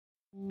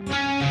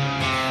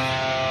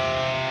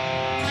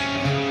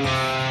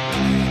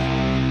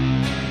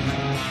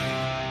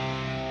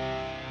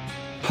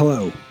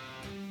Hello,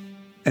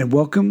 and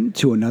welcome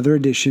to another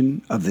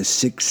edition of the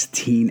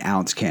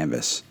 16-ounce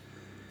Canvas,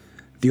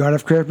 the Art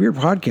of Craft Beer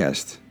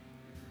podcast.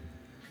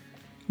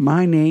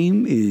 My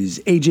name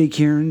is AJ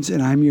Cairns,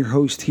 and I'm your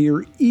host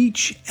here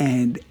each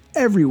and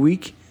every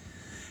week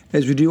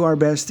as we do our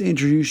best to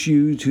introduce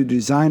you to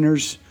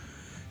designers,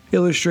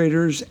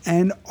 illustrators,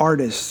 and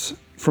artists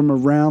from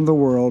around the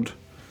world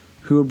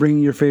who are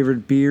bringing your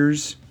favorite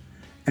beers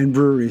and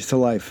breweries to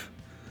life.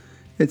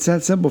 It's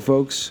that simple,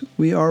 folks.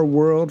 We are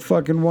world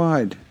fucking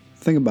wide.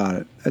 Think about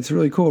it. That's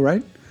really cool,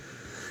 right?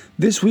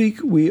 This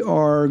week, we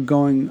are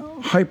going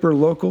hyper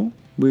local.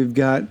 We've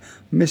got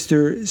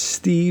Mr.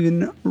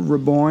 Stephen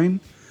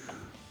Raboin.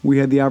 We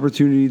had the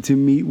opportunity to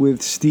meet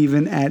with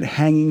Stephen at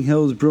Hanging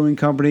Hills Brewing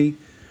Company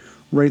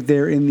right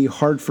there in the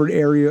Hartford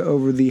area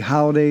over the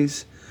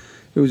holidays.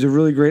 It was a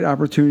really great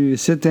opportunity to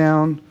sit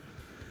down,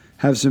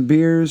 have some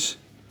beers,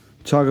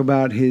 talk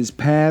about his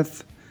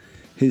path,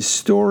 his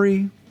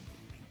story,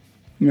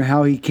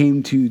 how he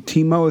came to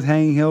team up with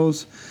Hanging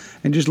Hills,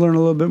 and just learn a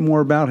little bit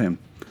more about him.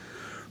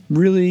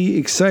 Really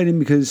exciting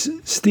because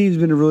Steve's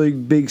been a really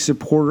big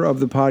supporter of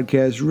the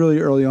podcast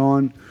really early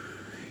on.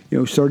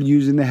 Started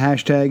using the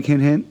hashtag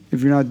hint.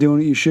 If you're not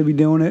doing it, you should be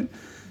doing it.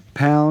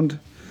 Pound,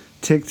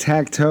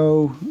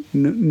 tic-tac-toe,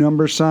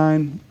 number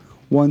sign,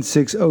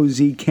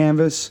 160Z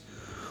Canvas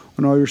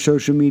on all your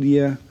social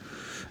media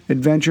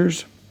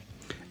adventures.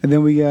 And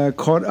then we got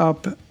caught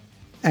up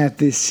at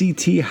the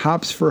CT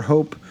Hops for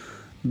Hope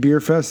Beer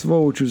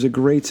Festival, which was a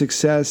great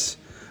success,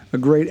 a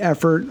great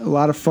effort, a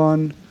lot of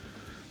fun,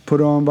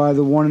 put on by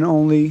the one and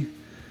only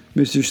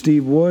Mr.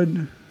 Steve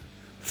Wood,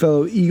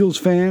 fellow Eagles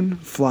fan.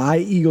 Fly,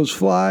 Eagles,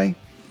 fly.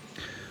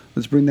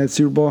 Let's bring that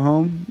Super Bowl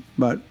home,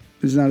 but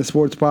this is not a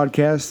sports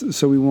podcast,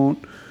 so we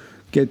won't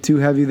get too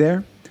heavy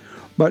there.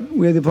 But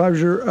we had the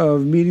pleasure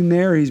of meeting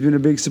there. He's been a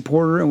big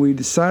supporter, and we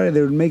decided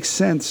that it would make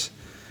sense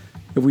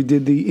if we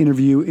did the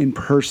interview in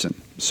person.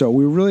 So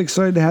we were really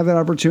excited to have that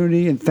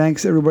opportunity, and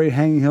thanks to everybody at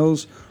Hanging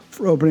Hills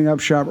for opening up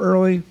shop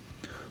early,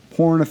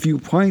 pouring a few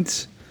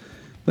pints,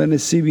 letting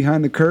us see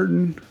behind the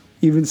curtain.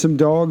 Even some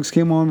dogs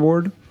came on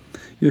board.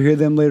 You'll hear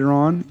them later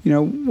on.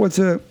 What's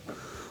a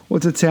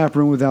tap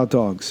room without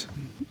dogs?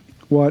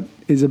 What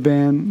is a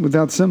band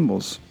without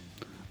cymbals?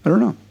 I don't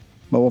know,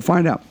 but we'll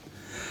find out.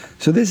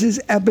 So this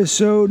is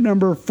episode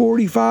number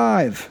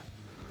 45.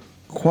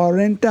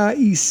 45,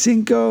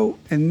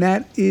 and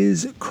that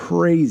is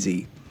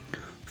crazy.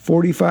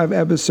 45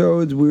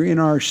 episodes. We're in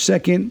our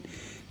second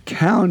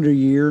calendar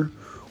year.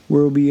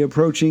 We'll be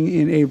approaching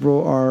in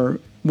April our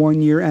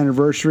 1-year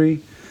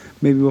anniversary.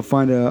 Maybe we'll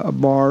find a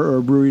bar or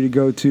a brewery to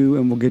go to,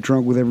 and we'll get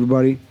drunk with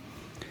everybody.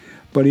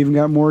 But even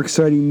got more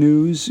exciting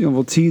news.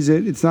 We'll tease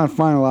it. It's not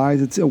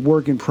finalized. It's a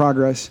work in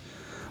progress.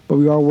 But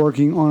we are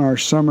working on our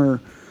summer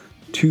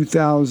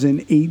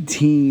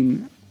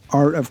 2018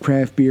 Art of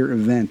Craft Beer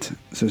event.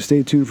 So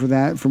stay tuned for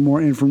that. For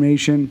more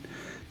information,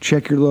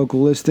 check your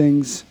local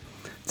listings,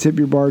 tip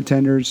your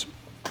bartenders,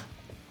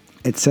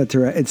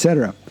 etc.,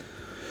 etc.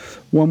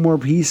 One more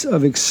piece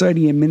of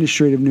exciting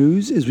administrative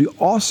news is we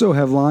also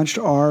have launched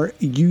our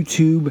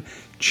YouTube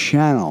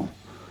channel.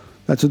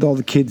 That's what all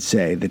the kids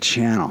say, the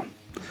channel.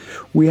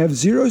 We have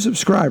 0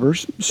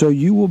 subscribers, so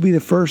you will be the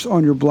first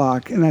on your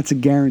block, and that's a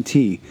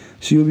guarantee.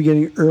 So you'll be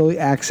getting early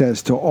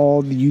access to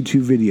all the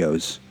YouTube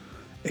videos.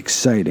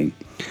 Exciting.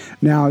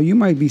 Now, you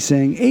might be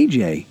saying,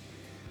 AJ,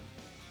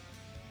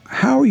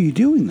 how are you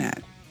doing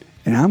that?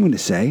 And I'm going to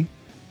say,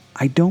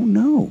 I don't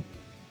know.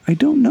 I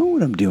don't know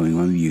what I'm doing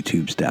on the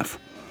YouTube stuff.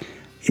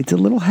 It's a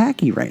little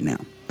hacky right now,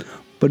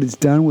 but it's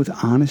done with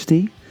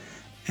honesty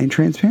and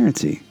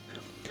transparency.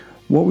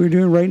 What we're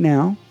doing right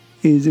now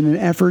is in an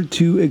effort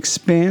to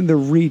expand the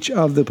reach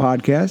of the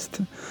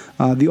podcast,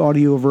 the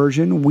audio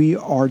version. We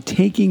are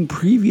taking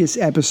previous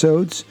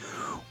episodes.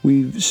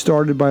 We've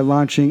started by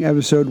launching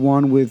episode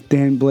 1 with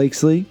Dan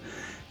Blakesley,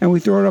 and we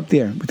throw it up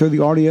there. We throw the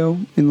audio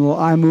in a little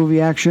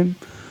iMovie action.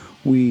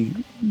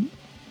 We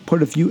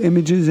put a few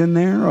images in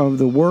there of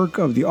the work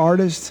of the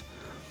artist,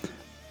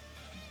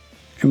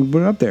 and we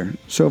put it up there.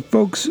 So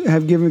folks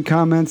have given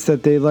comments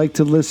that they like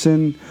to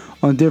listen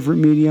on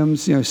different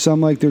mediums. Some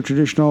like their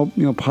traditional,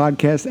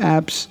 podcast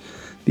apps,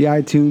 the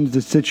iTunes,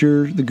 the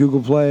Stitcher, the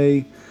Google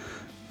Play,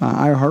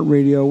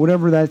 iHeartRadio,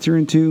 whatever that you're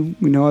into.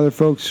 We know other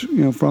folks,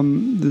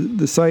 from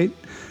the site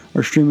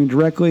are streaming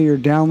directly or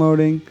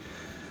downloading.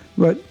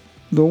 But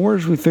the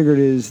worst we figured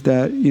is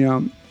that,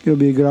 it'll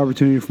be a good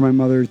opportunity for my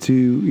mother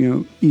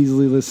to,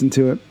 easily listen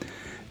to it.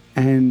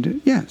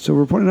 And yeah, so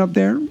we're putting it up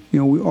there.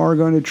 We are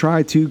going to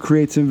try to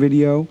create some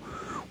video.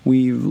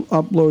 We've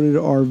uploaded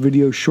our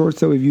video shorts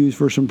that we've used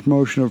for some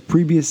promotion of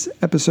previous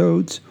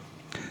episodes.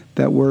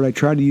 That word I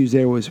tried to use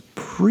there was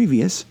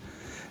previous.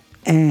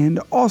 And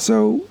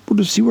also, we'll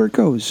just see where it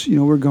goes.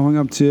 We're going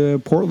up to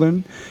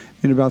Portland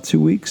in about 2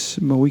 weeks,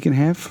 about a week and a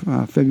half,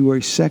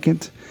 February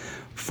 2nd,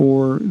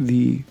 for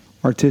the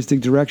Artistic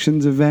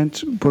Directions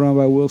event put on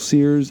by Will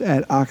Sears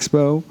at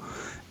Oxbow.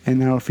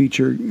 and that'll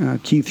feature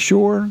Keith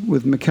Shore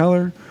with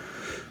McKellar,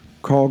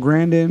 Carl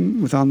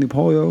Grandin with On the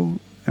Polio,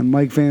 and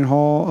Mike Van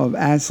Hall of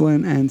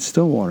Aslan and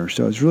Stillwater.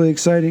 So it's really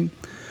exciting.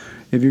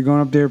 If you're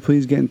going up there,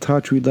 please get in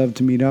touch. We'd love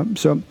to meet up.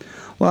 So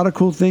a lot of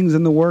cool things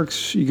in the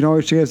works. You can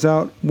always check us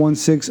out,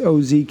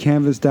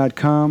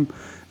 16ozcanvas.com,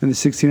 and the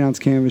 16-ounce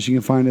canvas. You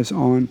can find us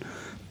on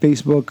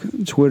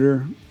Facebook,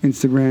 Twitter,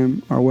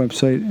 Instagram, our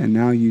website, and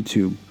now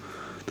YouTube.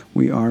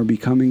 We are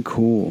becoming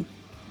cool.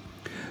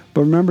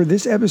 But remember,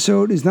 this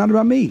episode is not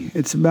about me.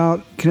 It's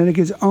about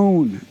Connecticut's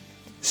own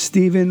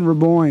Stephen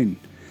Raboin.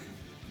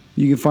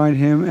 You can find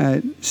him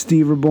at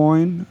Steve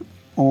Raboin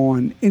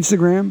on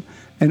Instagram,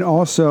 and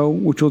also,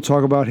 which we'll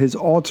talk about, his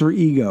alter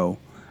ego,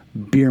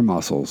 Beer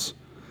Muscles.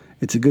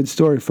 It's a good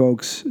story,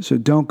 folks, so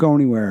don't go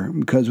anywhere,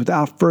 because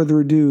without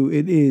further ado,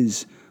 it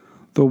is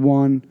the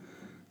one,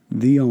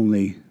 the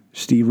only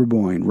Steve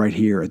Raboin right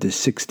here at the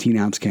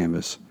 16-ounce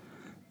canvas,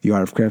 the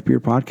Art of Craft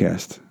Beer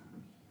podcast.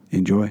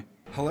 Enjoy.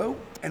 Hello,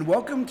 and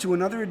welcome to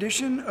another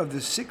edition of the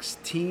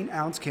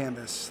 16-ounce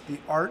canvas, the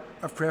Art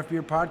of Craft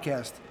Beer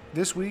podcast.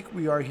 This week,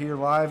 we are here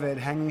live at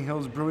Hanging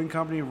Hills Brewing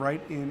Company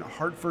right in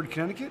Hartford,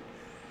 Connecticut.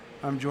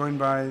 I'm joined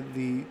by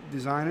the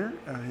designer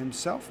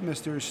himself,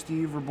 Mr.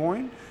 Steve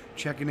Raboin,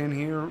 checking in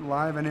here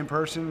live and in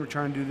person. We're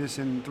trying to do this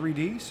in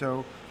 3D,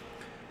 so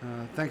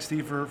thanks,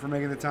 Steve, for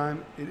making the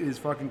time. It is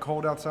fucking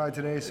cold outside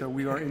today, so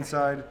we are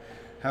inside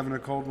having a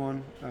cold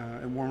one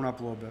and warming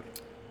up a little bit.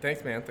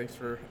 Thanks, man. Thanks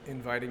for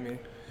inviting me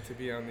to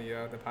be on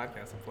the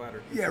podcast. I'm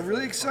flattered. Yeah,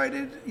 really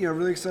excited.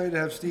 Really excited to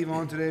have Steve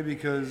on today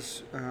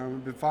because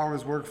I've been following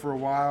his work for a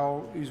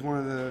while. He's one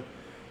of the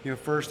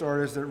first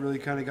artists that really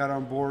kind of got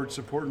on board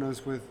supporting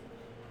us with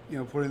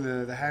putting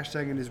the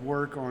hashtag in his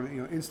work on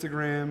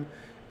Instagram.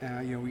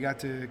 We got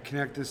to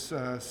connect this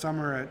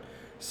summer at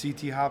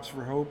CT Hops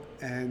for Hope,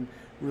 and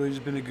really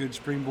just been a good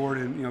springboard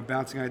and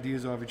bouncing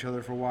ideas off each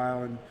other for a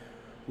while. And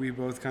we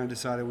both kind of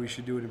decided we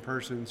should do it in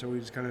person. So we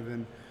just kind of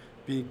been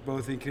being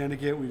both in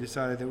Connecticut. We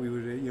decided that we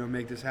would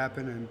make this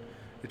happen, and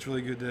it's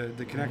really good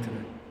to connect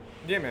today.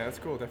 Yeah, man, that's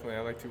cool. Definitely,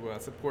 I like to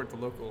support the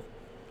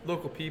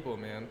local people,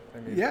 man. I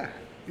mean, yeah,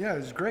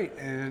 it's great.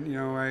 And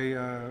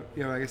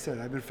like I said,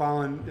 I've been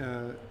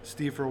following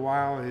Steve for a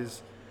while.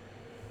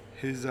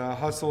 His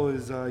hustle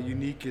is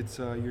unique. It's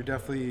you're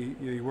definitely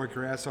you work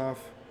your ass off.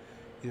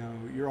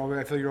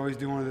 I feel you're always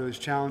doing one of those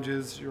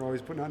challenges. You're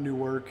always putting out new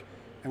work.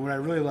 And what I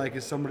really like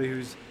is somebody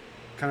who's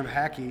kind of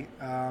hacky,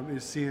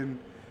 is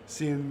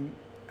seeing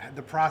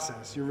the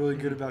process. You're really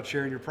good about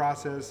sharing your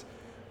process,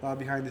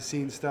 behind the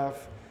scenes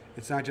stuff.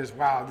 It's not just,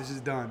 wow, this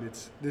is done.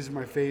 This is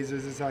my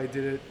phases. This is how I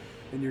did it.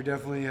 And you're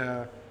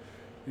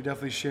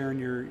definitely sharing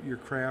your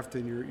craft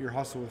and your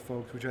hustle with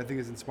folks, which I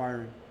think is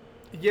inspiring.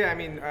 Yeah, I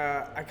mean,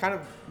 I kind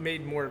of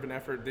made more of an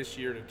effort this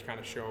year to kind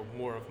of show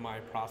more of my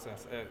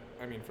process.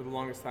 I mean, for the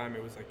longest time,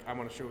 it was like I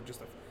want to show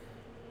just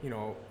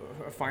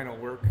a final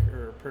work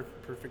or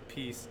perfect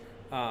piece,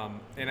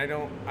 and I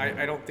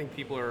don't think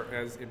people are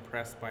as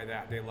impressed by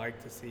that. They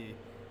like to see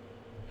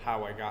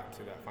how I got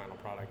to that final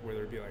product,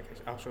 whether it be like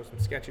I'll show some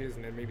sketches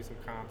and then maybe some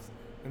comps,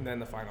 and then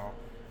the final.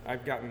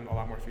 I've gotten a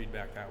lot more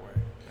feedback that way.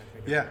 I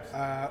think.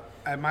 Yeah,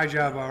 at my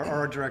job, our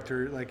art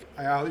director,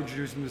 I'll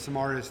introduce him to some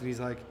artists, and he's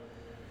like,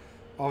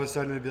 all of a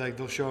sudden it'd be like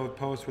they'll show a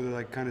post where they're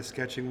like kind of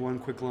sketching one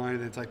quick line,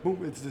 and it's like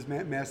boom, it's this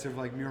massive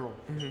mural.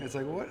 Mm-hmm. It's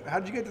like, what? How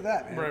did you get to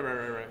that, man?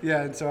 Right.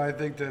 Yeah, and so I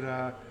think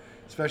that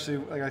especially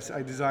like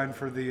I designed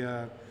for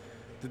the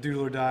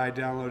Doodle or Die,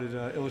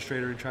 downloaded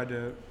Illustrator and tried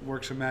to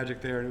work some magic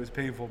there, and it was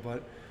painful,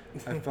 but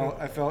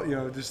I felt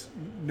just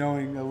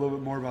knowing a little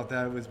bit more about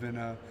that was been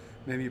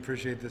made me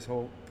appreciate this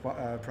whole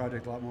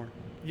project a lot more.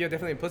 Yeah,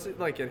 definitely. Plus, it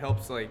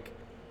helps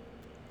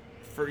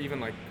for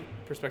even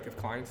prospective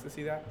clients to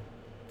see that.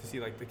 To see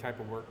the type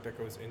of work that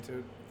goes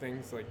into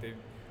things,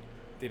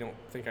 they don't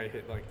think I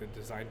hit the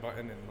design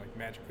button and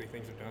magically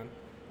things are done.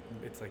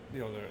 It's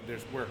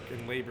there's work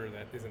and labor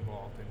that is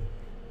involved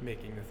in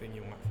making the thing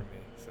you want from me.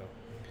 So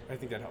I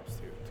think that helps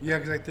too. Yeah,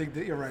 because I think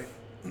that you're right.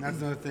 And that's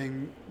another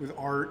thing with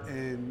art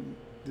and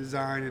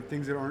design and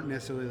things that aren't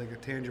necessarily a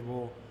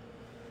tangible,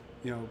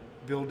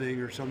 building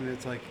or something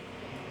that's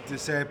to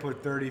say I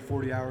put 30,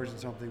 40 hours in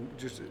something.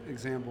 Just an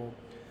example.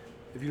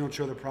 If you don't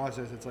show the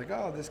process, it's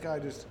oh, this guy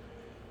just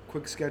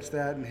quick sketch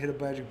that and hit a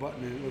magic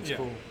button and it looks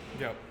cool.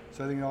 Yeah.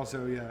 So I think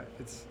also,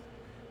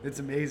 it's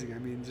amazing. I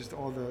mean, just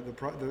all the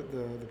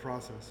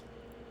process.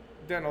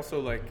 Then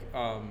also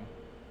kind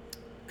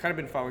of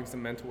been following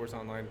some mentors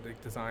online,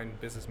 design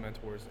business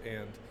mentors,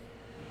 and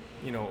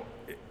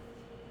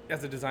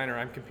as a designer,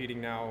 I'm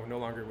competing now no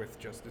longer with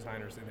just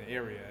designers in the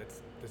area. It's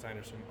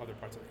designers from other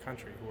parts of the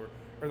country or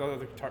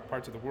other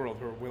parts of the world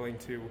who are willing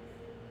to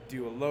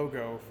do a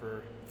logo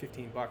for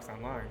 $15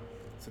 online.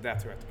 So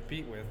that's who I have to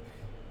compete with.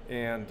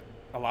 And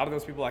a lot of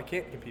those people I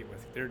can't compete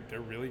with.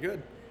 They're really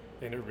good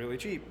and they're really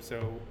cheap.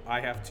 So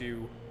I have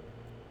to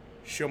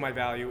show my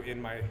value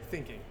in my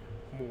thinking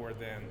more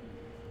than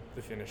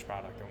the finished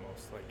product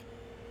almost.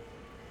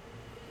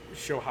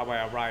 Show how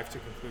I arrive to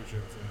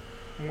conclusions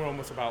and more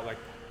almost about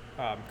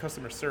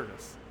customer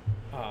service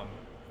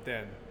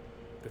than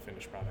the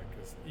finished product,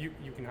 because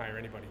you can hire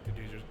anybody to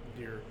do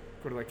your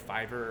go to like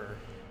Fiverr or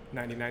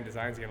 99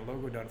 Designs, get a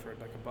logo done for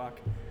like $1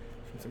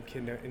 from some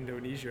kid in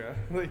Indonesia.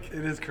 Like,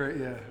 it is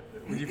crazy. Yeah,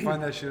 when you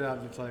find that shit out,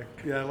 it's like,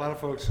 yeah, a lot of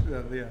folks,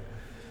 yeah.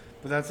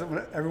 But that's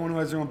what everyone who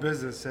has their own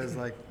business says.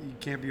 Like, you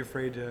can't be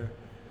afraid to,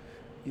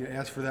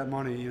 ask for that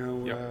money.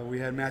 We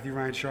had Matthew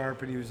Ryan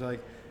Sharp, and he was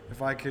like,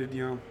 if I could,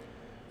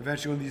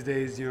 eventually one of these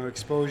days,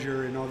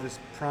 exposure and all this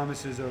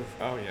promises of.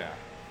 Oh yeah.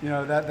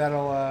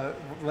 That'll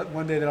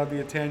one day that'll be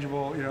a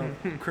tangible,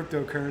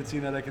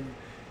 cryptocurrency that I can,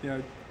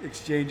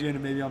 exchange in,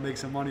 and maybe I'll make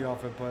some money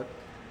off it. But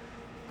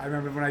I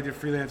remember when I did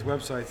freelance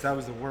websites, that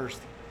was the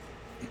worst,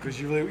 because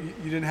you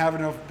didn't have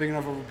big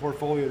enough of a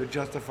portfolio to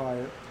justify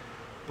it,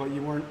 but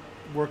you weren't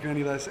working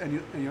it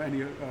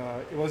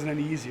wasn't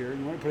any easier.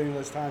 You weren't putting any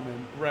less time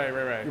in. Right.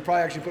 You're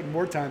probably actually putting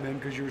more time in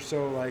because you were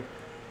so like,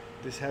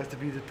 this has to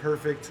be the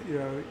perfect,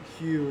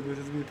 hue. This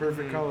has to be the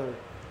perfect color.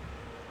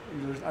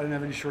 I didn't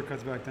have any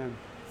shortcuts back then.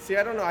 See,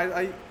 I don't know.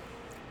 I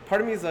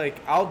part of me is like,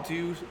 I'll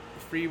do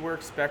free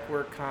work, spec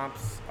work,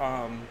 comps,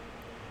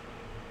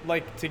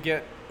 like to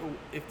get,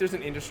 if there's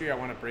an industry I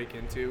want to break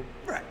into,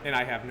 right, and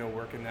I have no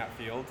work in that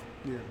field,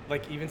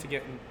 like even to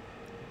get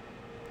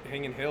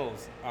Hanging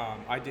Hills,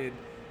 I did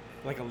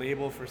like a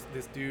label for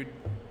this dude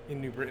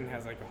in New Britain,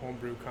 has like a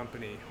homebrew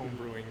company,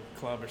 homebrewing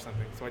club or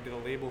something. So I did a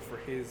label for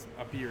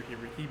a beer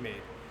he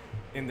made,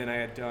 and then I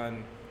had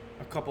done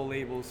a couple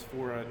labels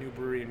for a new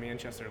brewery in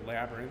Manchester,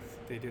 Labyrinth.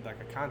 They did like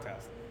a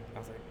contest. I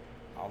was like,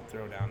 I'll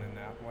throw down in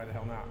that. Why the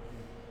hell not?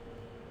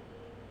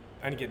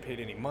 I didn't get paid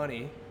any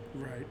money,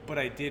 right? But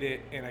I did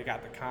it, and I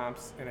got the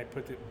comps, and I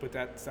put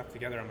that stuff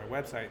together on my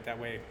website. That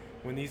way,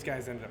 when these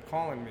guys ended up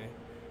calling me,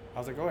 I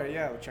was like, oh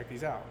yeah, check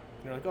these out.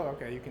 And they're like, oh,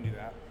 okay, you can do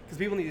that, because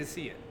people need to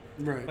see it.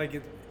 Right.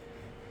 Like,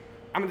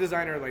 I'm a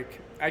designer. Like,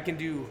 I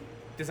can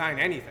design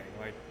anything.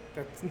 Like,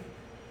 that's,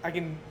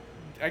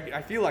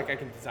 I feel like I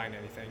can design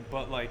anything,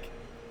 but like,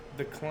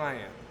 the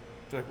client,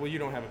 they're like, well, you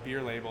don't have a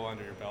beer label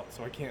under your belt,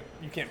 so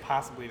you can't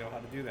possibly know how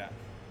to do that.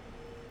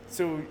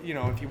 So,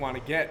 if you want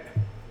to get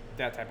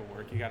that type of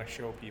work, you got to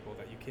show people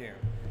that you can,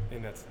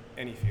 and that's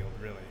any field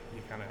really.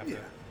 You kind of have to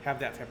have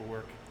that type of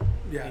work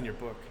in your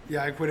book.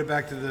 Yeah, I put it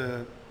back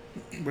to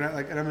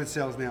and I'm in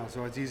sales now,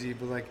 so it's easy,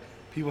 but like,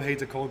 people hate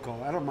to cold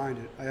call. I don't mind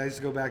it. I used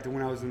to go back to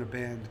when I was in a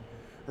band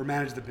or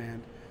managed the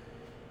band,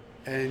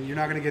 and you're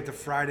not going to get the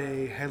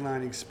Friday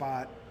headlining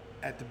spot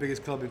at the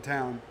biggest club in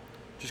town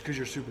just because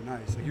you're super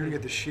nice. Like, you're going to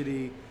get the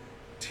shitty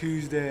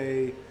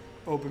Tuesday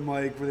open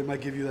mic where they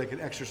might give you like an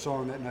extra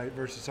song that night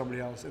versus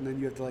somebody else, and then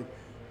you have to like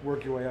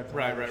work your way up to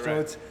right.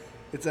 So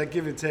it's like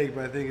give and take,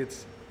 but I think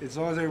it's as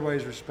long as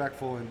everybody's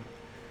respectful and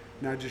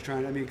not just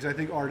trying. Because I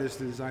think artists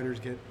and designers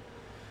get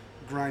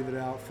grinded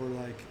out for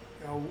like,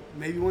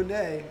 maybe one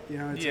day,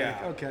 it's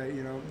like, okay,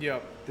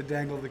 the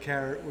dangle of the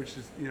carrot, which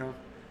is, then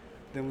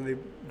when they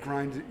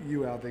grind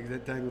you out, they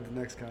dangle the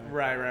next guy.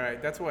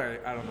 Right. That's why,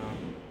 I don't know.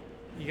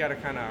 You got to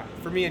kind of,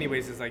 for me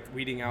anyways, is like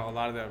weeding out a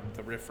lot of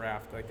the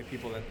riffraff, like the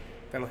people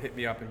that'll hit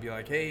me up and be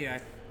like, hey,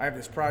 I have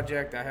this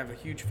project, I have a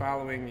huge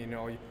following,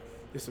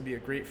 this will be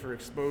great for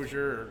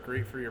exposure or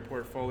great for your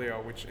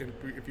portfolio, which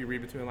if you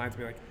read between the lines,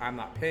 be like, I'm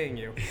not paying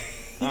you.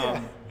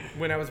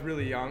 When I was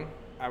really young,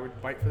 I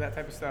would bite for that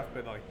type of stuff,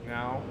 but like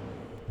now,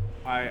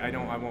 I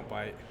won't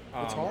bite.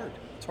 It's hard.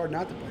 It's hard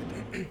not to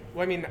bite.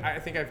 Well, I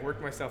think I've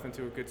worked myself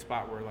into a good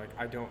spot where like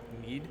I don't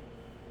need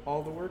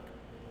all the work,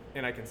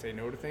 and I can say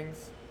no to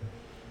things.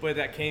 But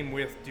that came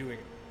with doing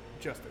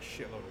just a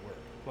shitload of work.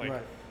 Like,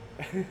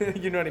 right.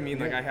 You know what I mean?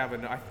 Like,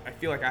 I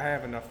feel like I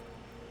have enough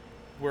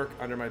work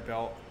under my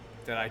belt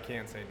that I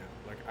can say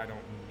no. Like, I don't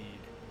need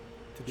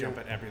to jump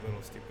at every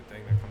little stupid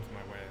thing that comes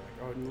my way.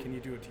 Like, oh, can you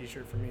do a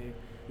T-shirt for me?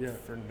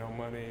 For no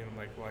money? And I'm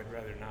like, well, I'd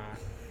rather not.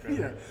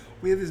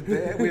 We have this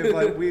bad.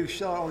 We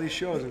sell all these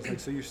shows. It's like,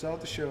 so you sell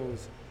at the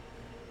shows,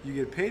 you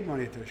get paid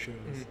money at those shows.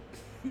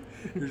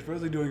 You're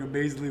supposedly doing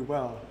amazingly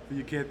well, but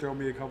you can't throw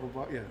me a couple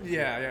bucks.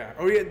 Yeah.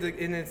 Oh yeah,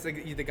 and it's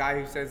like the guy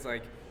who says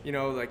like,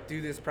 like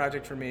do this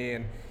project for me,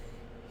 and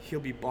he'll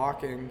be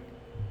balking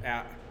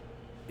at,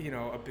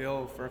 a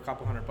bill for a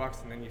couple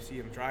 $100, and then you see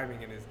him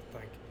driving in his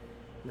like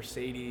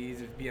Mercedes,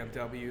 his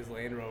BMW, his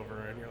Land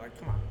Rover, and you're like,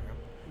 come on, man.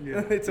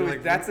 Yeah. It's always,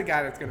 like, that's the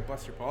guy that's gonna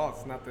bust your balls.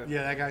 It's not the.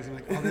 Yeah, that guy's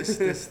like, oh,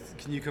 this.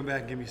 Can you come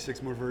back and give me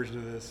 6 more versions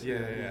of this?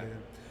 Yeah.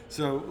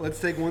 So let's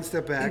take one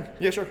step back.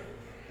 Yeah, sure.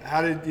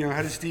 How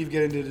did Steve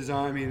get into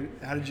design?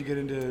 How did you get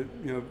into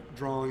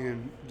drawing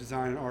and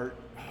design and art?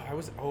 I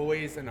was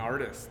always an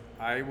artist.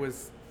 I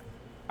was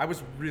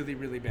really,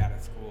 really bad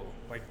at school,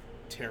 like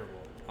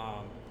terrible.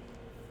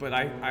 But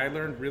I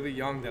learned really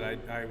young that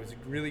I was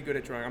really good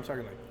at drawing. I'm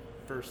talking like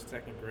 1st,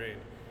 2nd grade.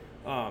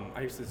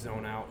 I used to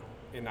zone out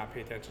and not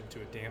pay attention to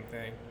a damn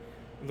thing.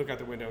 Look out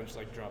the window and just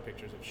like draw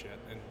pictures of shit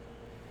and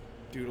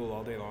doodle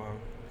all day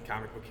long,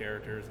 comic book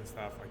characters and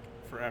stuff, like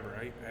forever.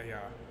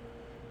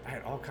 I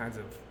had all kinds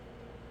of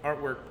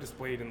artwork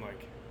displayed in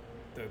like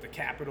the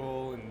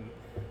Capitol and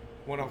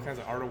won all kinds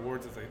of art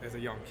awards as a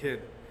young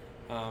kid.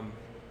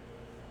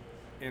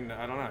 And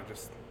I don't know,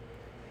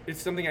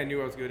 it's something I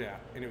knew I was good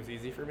at, and it was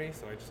easy for me,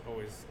 so I just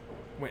always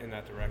went in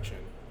that direction.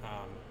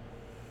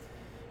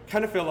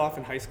 Kind of fell off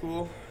in high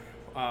school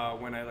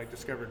when I like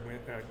discovered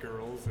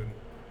girls and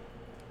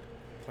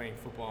playing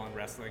football and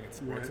wrestling and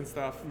sports and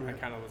stuff. I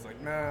kind of was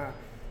like, nah,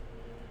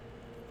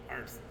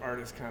 art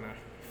is kind of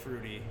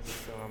fruity,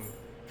 so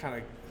kind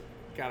of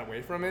got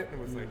away from it and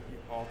was like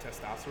all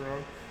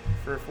testosterone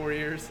for 4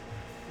 years.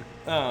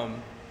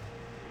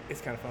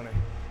 It's kind of funny.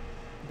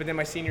 But then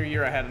my senior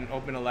year, I had an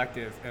open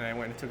elective, and I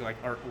went and took like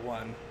Art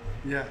 1.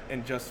 Yeah.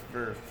 And just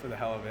for the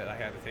hell of it, I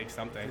had to take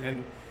something.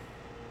 And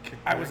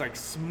I was like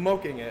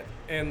smoking it,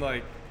 and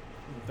like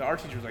the art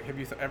teacher was like, have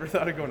you ever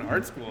thought of going to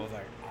art school? I was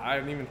like, I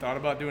haven't even thought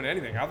about doing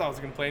anything. I thought I was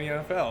going to play in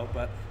the NFL,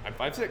 but I'm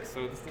 5'6",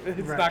 so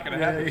it's not going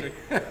to happen.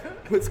 Like,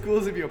 what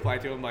schools have you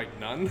applied to? I'm like,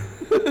 none.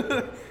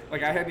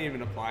 Like, I hadn't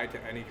even applied to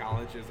any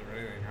colleges or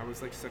anything. I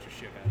was like such a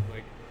shithead.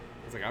 Like,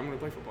 I was like, I'm going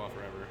to play football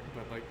forever.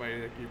 But like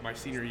by my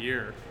senior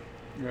year,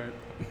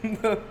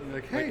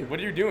 like, hey, what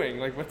are you doing?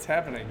 Like, what's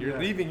happening? You're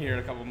leaving here in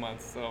a couple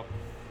months. So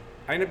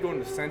I ended up going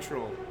to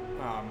Central,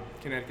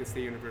 Connecticut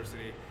State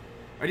University.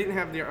 I didn't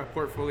have a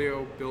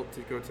portfolio built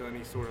to go to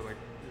any sort of like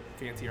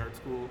fancy art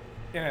school,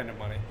 and I had no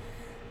money.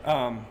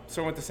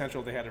 So I went to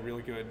Central. They had a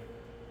really good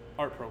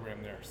art program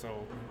there.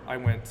 So I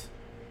went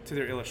to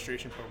their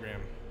illustration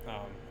program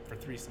for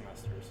 3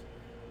 semesters.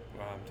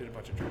 Did a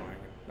bunch of drawing,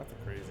 nothing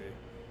crazy.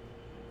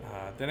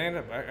 Then I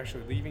ended up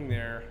actually leaving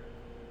there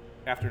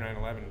after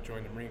 9/11 and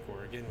joined the Marine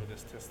Corps again with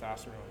this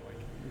testosterone,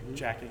 like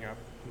jacking up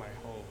my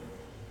whole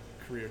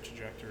career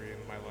trajectory in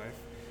my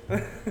life.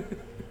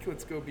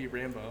 Let's go be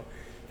Rambo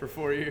for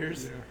 4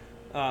 years.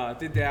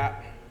 Did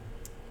that,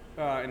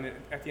 and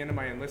at the end of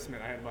my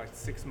enlistment, I had about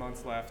 6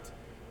 months left,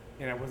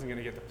 and I wasn't going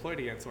to get deployed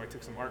again, so I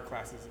took some art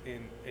classes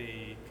in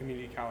a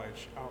community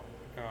college out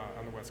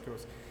on the West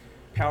Coast,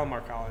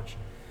 Palomar College.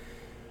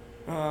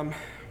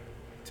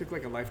 Took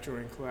like a life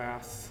drawing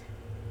class,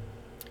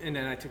 and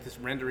then I took this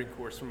rendering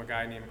course from a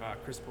guy named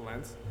Chris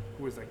Polentz,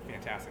 who was like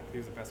fantastic. He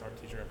was the best art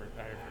teacher I ever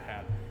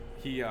had.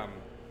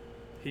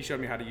 He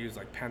showed me how to use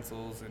like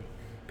pencils and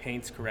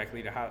paints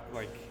correctly to how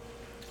like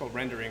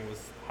rendering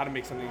was how to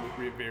make something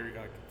look very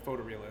like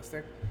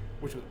photorealistic,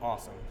 which was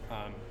awesome.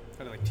 How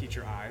to like teach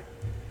your eye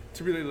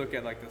to really look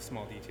at like the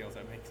small details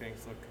that make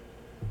things look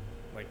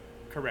like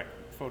correct,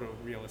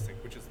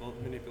 photorealistic, which is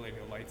manipulating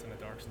the lights and the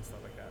darks and stuff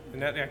like that.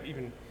 And that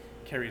even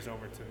carries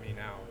over to me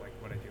now, like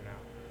what I do now.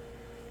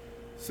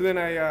 So then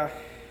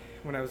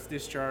when I was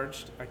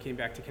discharged, I came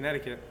back to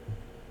Connecticut,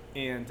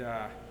 and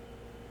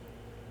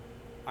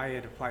I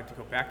had applied to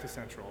go back to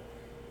Central,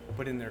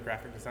 but in their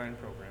graphic design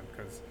program,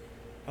 because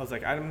I was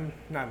like, I'm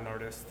not an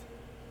artist.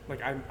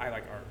 Like, I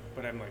like art,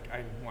 but I'm like,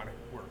 I want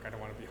to work. I don't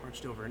want to be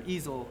hunched over an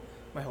easel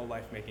my whole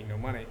life making no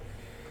money.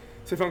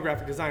 So I found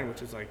graphic design,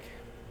 which is like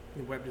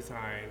web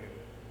design and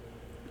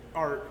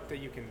art that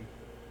you can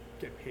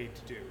get paid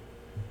to do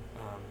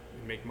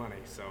and make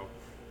money. So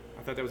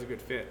I thought that was a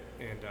good fit.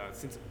 And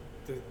since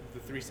the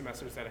 3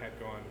 semesters that I had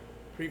gone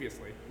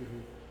previously,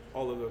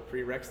 all of the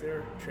prereqs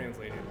there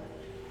translated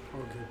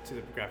to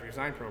the graphic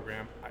design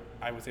program,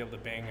 I was able to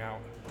bang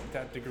out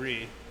that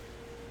degree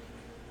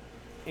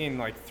in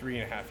like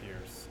 3.5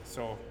 years.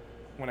 So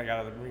when I got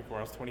out of the Marine Corps,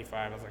 I was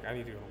 25. I was like, I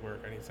need to go to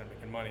work. I need to start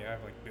making money. I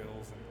have like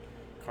bills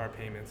and car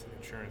payments and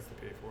insurance to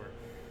pay for.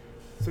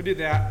 So I did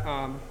that.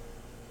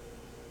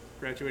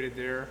 Graduated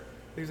there.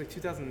 I think it was like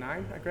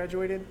 2009 I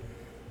graduated.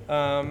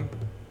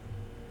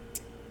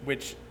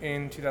 Which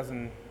in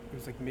 2000, it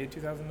was like mid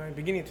 2009,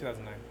 beginning of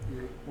 2009,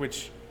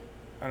 which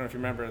I don't know if you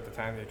remember at the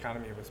time, the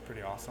economy was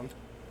pretty awesome.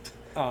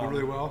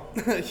 Really well.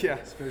 Yeah.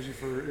 Especially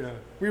for,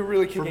 we were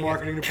really for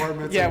marketing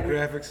departments and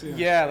graphics.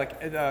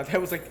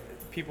 That was like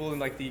people in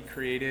like the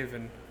creative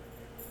and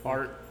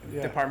art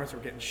departments were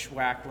getting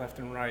schwacked left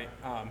and right.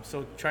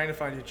 So trying to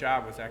find a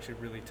job was actually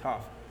really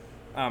tough.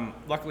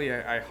 Luckily,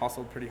 I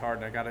hustled pretty hard,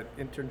 and I got an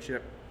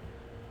internship,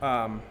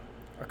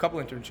 a couple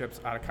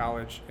internships out of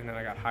college, and then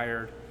I got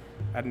hired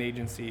at an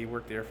agency,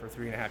 worked there for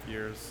 3.5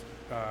 years.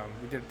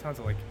 We did tons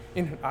of like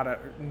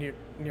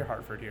near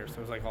Hartford here, so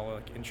it was like all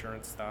like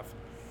insurance stuff.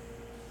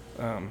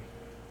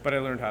 But I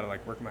learned how to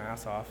like work my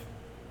ass off.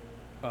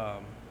 I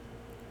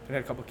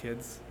had a couple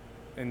kids,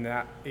 and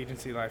that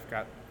agency life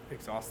got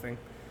exhausting.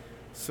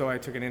 So I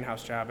took an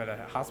in-house job at a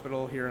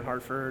hospital here in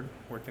Hartford,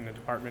 worked in a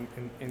department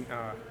in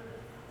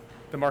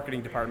the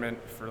marketing department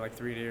for like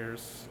 3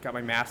 years. Got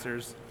my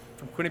master's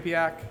from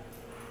Quinnipiac.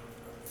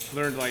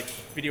 Learned like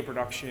video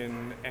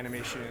production,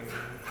 animation,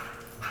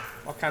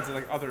 all kinds of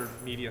like other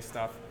media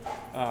stuff.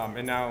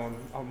 And now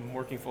I'm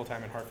working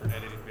full-time in Hartford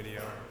editing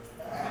video.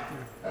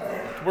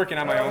 Working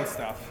on my own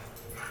stuff.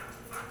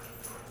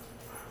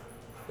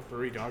 The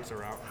furry dogs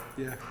are out.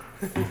 Yeah.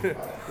 the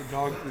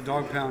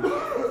dog pound.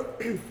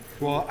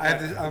 Well, I have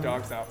to, the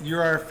dog's out.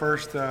 You're our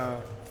first vet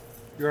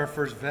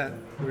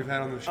that we've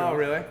had on the show. Oh,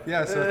 really?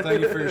 Yeah, so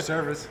thank you for your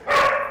service.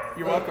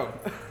 You're welcome.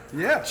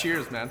 Yeah.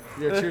 Cheers, man.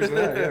 Yeah, cheers to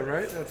that. Yeah,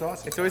 right? That's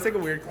awesome. It's always like a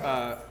weird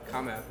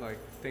comment, like,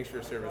 thanks for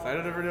your service. I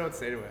don't ever know what to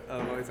say to it.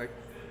 I'm always like,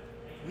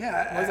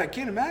 yeah, I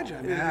can't imagine.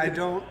 I mean, I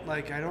don't,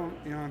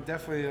 I'm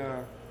definitely,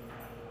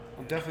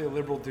 I'm definitely a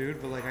liberal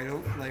dude, but like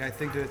I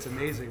think that it's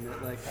amazing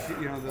that like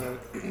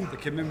the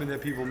commitment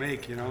that people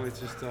make. It's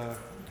just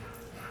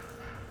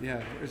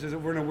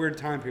we're in a weird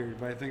time period,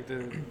 but I think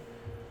that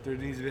there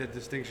needs to be a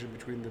distinction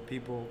between the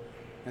people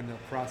and the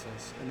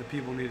process, and the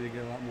people need to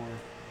get a lot more,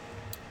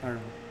 I don't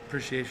know,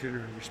 appreciation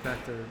or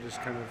respect, or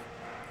just kind of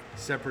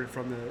separate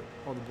from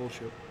all the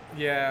bullshit.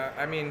 Yeah,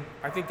 I mean,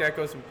 I think that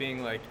goes with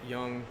being like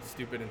young,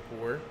 stupid, and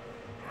poor.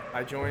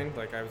 I joined,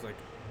 like, I was like,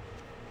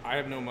 I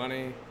have no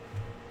money.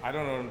 I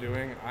don't know what I'm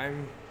doing.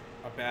 I'm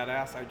a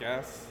badass, I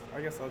guess.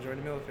 I guess I'll join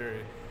the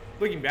military.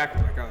 Looking back,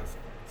 I'm like, oh, that's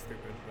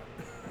stupid.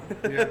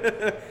 But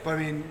Yeah, but I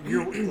mean,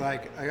 you're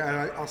like,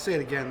 I'll say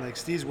it again. Like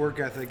Steve's work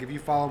ethic, if you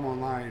follow him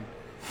online,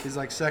 is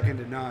like second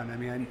to none. I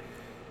mean,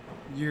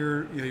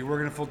 you're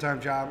working a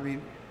full-time job. I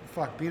mean,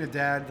 fuck, being a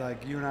dad,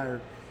 like you and I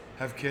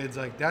have kids,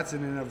 like that's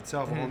in and of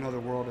itself a whole nother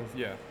world of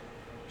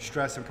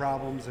stress and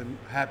problems and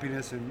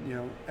happiness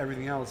and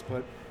everything else.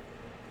 But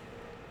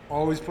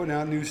always putting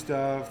out new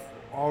stuff,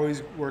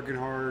 always working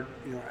hard.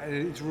 And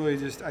it's really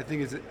just, I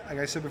think it's, like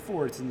I said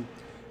before, it's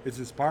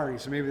inspiring.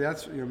 So maybe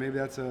that's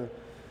a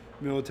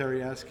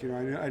military-esque.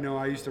 I know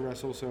I used to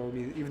wrestle, so I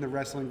mean, even the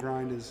wrestling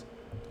grind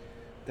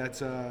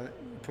that's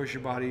push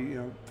your body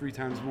 3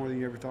 times more than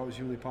you ever thought was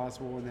humanly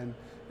possible, and then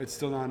it's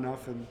still not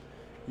enough, and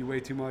you weigh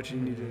too much,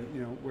 and you need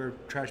to wear a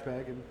trash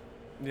bag, and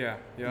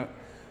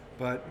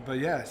but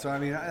yeah. So I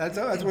mean, that's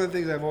one of the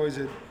things I've always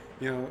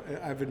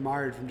I've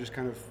admired from just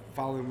kind of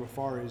following from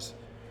afar is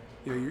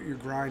your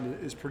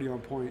grind is pretty on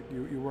point.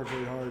 You work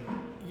really hard.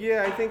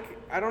 Yeah,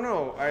 I don't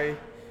know. I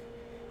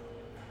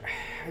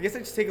guess I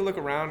just take a look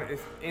around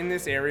in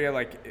this area.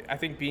 Like, I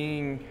think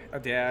being a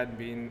dad,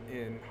 being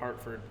in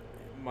Hartford,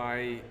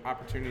 my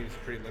opportunities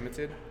are pretty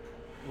limited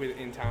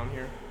in town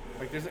here.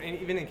 Like,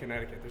 even in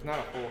Connecticut, there's not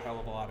a whole hell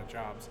of a lot of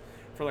jobs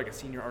for like a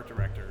senior art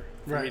director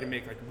for me to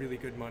make like really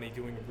good money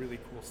doing really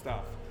cool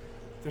stuff.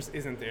 There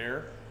isn't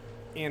there,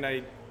 and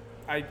I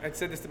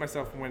said this to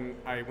myself when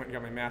I went and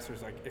got my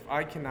master's. Like, if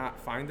I cannot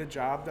find the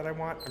job that I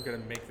want, I'm gonna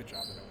make the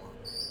job that I want.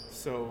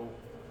 So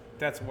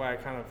that's why I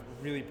kind of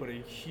really put a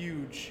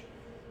huge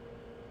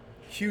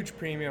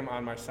premium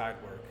on my side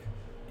work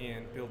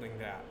and building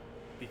that,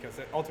 because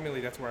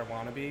ultimately that's where I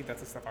want to be.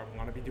 That's the stuff I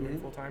want to be doing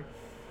full time.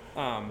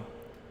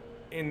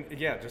 And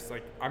yeah, just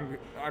like I'm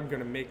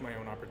gonna make my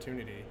own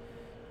opportunity.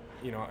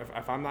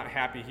 If I'm not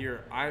happy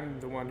here, I'm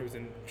the one who's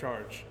in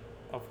charge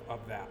of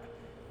that.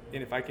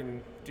 And if I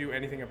can do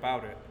anything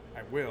about it,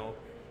 I will.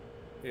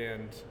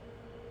 And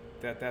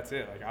that's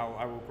it. Like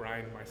I will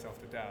grind myself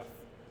to death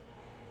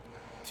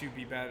to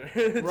be better,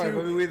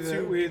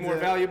 to be more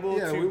valuable,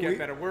 to get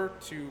better work,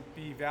 to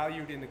be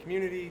valued in the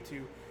community,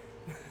 to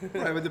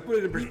right. But to put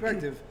it in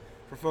perspective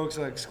for folks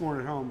like scoring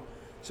at home,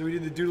 so we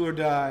did the Doodle or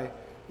Die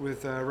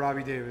with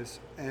Robbie Davis,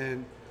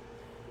 and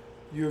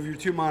you have your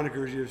 2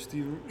 monikers. You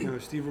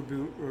have Steve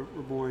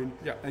Raboin,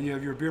 and you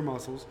have your Beer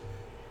Muscles.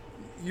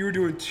 You were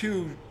doing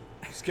 2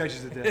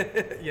 sketches a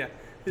day.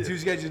 2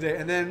 sketches a day,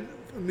 and then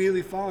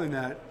immediately following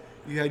that,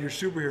 you had your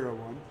superhero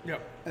one.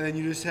 Yep. And then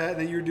you just had,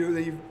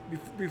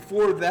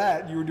 before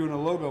that, you were doing a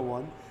logo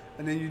one,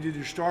 and then you did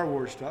your Star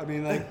Wars stuff. I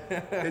mean, like,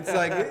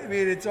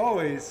 it's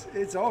always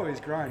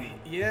grinding.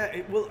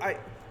 Yeah.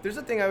 There's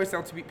a thing I always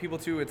tell people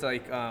too. It's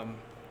like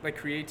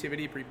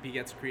creativity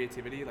begets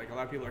creativity. Like, a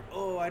lot of people are like,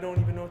 oh, I don't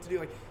even know what to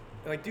do.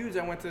 Like dudes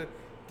I went to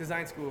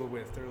design school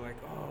with, they're like,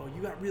 oh,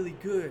 you got really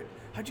good.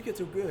 How'd you get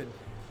so good?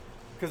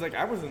 Because like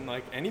I wasn't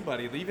like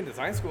anybody leaving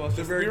design school.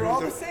 We were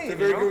all the same. They're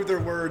very good with their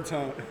words,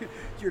 huh?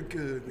 You're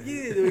good.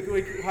 Yeah,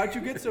 like how'd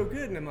you get so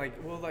good? And I'm like,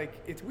 well, like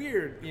it's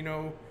weird,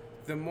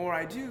 the more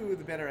I do,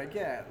 the better I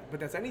get. But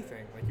that's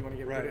anything. Like, you want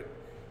to get good at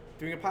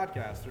doing a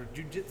podcast or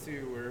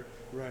jujitsu or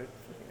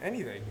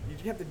anything. You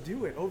have to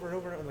do it over and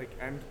over. Like,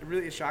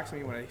 it shocks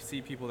me when I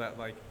see people that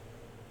like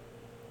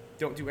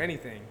don't do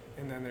anything,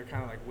 and then they're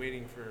kind of like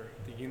waiting for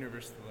the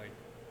universe to like.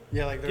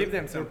 Yeah, like give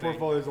them something. Their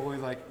portfolio is only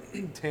like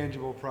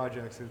tangible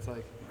projects. It's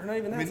like, or not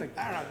even that.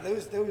 I don't know.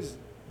 Those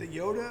the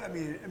Yoda.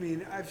 I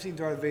mean, I've seen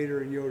Darth Vader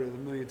and Yoda a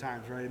million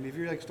times, right? I mean, if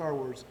you're like Star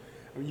Wars,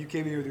 I mean, you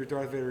came in here with your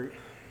Darth Vader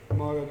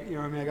mug.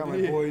 I mean, I got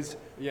my boys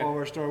all of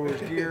our Star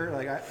Wars gear.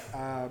 Like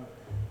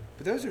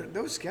but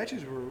those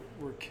sketches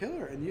were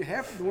killer, and you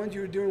have the ones you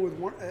were doing with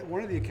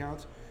one of the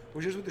accounts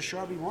was just with the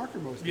Sharpie marker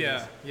most days.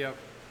 Yeah. Yep.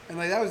 And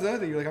like that was the other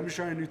thing. You're like, I'm just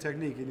trying a new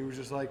technique, and it was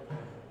just like,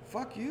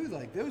 fuck you,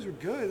 like those were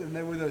good. And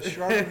then with a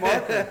Sharpie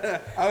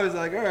marker, I was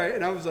like, all right.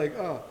 And I was like,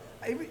 oh,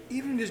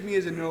 even just me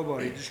as a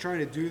nobody, just trying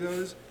to do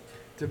those,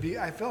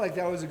 I felt like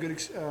that was a good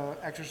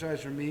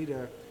exercise for me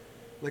to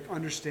like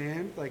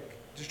understand, like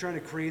just trying to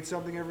create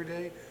something every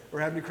day,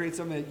 or having to create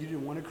something that you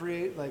didn't want to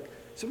create. Like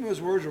some of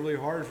those words are really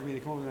hard for me to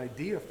come up with an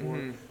idea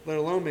for, let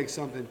alone make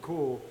something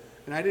cool.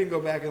 And I didn't go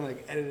back and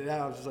like edit it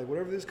out. I was just like,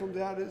 whatever this comes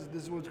out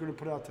this is what it's going to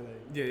put out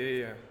today.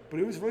 Yeah. But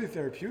it was really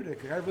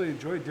therapeutic. I really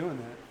enjoyed doing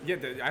that.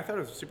 Yeah, I thought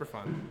it was super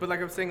fun. But like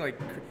I was saying, like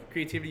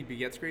creativity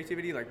begets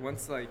creativity. Like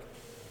once like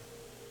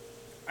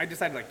I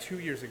decided like 2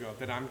 years ago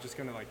that I'm just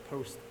going to like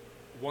post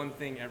one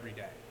thing every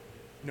day,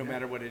 no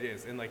matter what it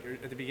is. And like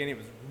at the beginning it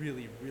was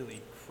really,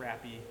 really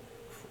crappy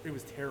it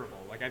was terrible.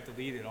 Like, I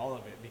deleted all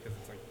of it because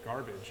it's like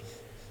garbage.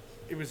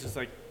 It was just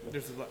like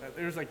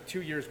there's like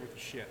 2 years worth of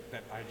shit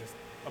that I just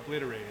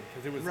obliterated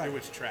because it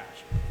was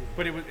trash.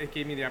 But it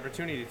gave me the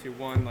opportunity to,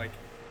 one, like,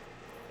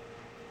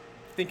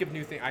 think of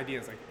new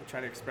ideas, like try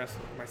to express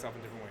myself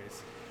in different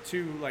ways.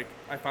 2, like,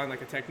 I found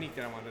like a technique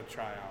that I wanted to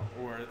try out,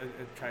 or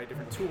try a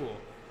different tool.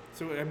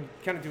 So I'm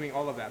kind of doing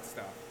all of that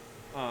stuff.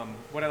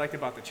 What I liked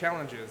about the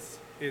challenges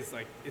is,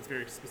 like, it's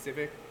very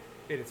specific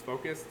and it's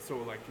focused. So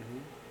like,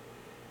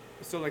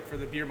 so like for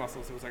the beer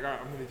muscles, it was like, all right,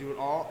 I'm going to do it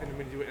all, and I'm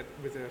going to do it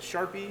with a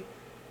Sharpie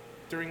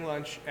during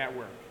lunch at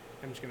work.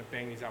 I'm just going to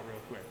bang these out real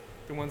quick.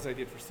 The ones I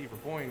did for Steve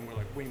Raboin were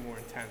like way more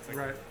intense.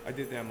 Like, I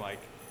did them like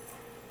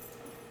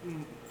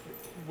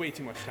way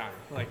too much time.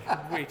 Like,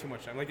 way too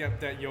much time. Like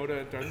that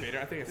Yoda Darth Vader,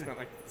 I think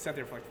I sat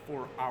there for like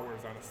 4 hours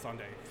on a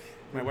Sunday.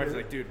 My wife's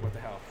like, dude, what the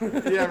hell?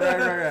 Yeah,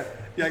 right.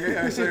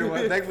 Yeah, I sorry.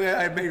 Well, thankfully,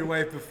 I made your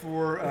wife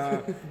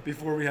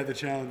before we had the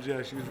challenge.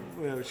 Yeah, she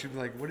was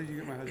like, what did you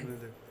get my husband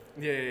to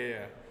do?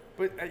 Yeah.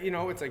 But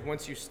it's like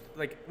once you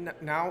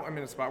now I'm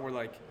in a spot where,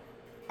 like,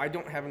 I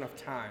don't have enough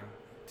time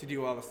to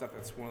do all the stuff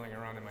that's swirling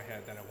around in my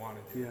head that I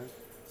wanted to. Yeah.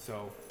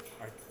 So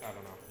I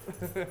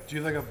don't know. Do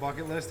you have like a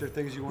bucket list or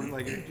things you want,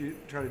 like, you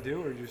try to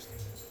do, or just?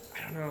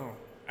 I don't know.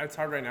 It's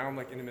hard right now. I'm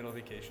like in the middle of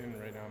vacation.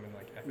 Right now I'm in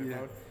like epic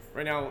mode.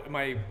 Right now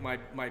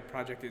my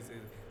project is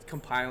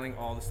compiling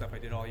all the stuff I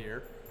did all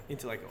year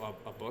into like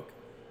a book,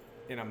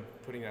 and I'm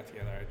putting that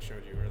together. I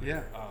showed you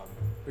earlier. Yeah. Are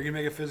you gonna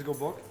make a physical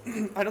book?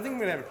 I don't think I'm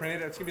gonna have it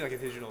printed. It's gonna be like a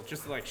digital,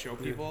 just to like show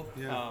people.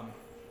 Yeah.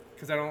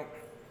 Because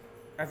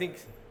I think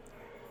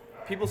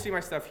people see my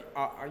stuff,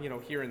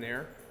 here and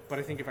there. But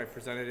I think if I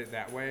presented it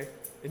that way,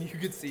 and you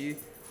could see,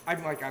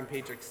 I'm like on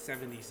page like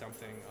 70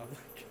 something of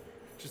like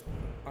just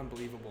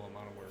unbelievable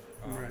amount of work.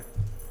 Right.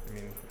 I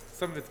mean,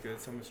 some of it's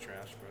good, some of it's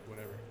trash, but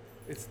whatever.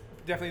 It's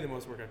definitely the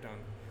most work I've done.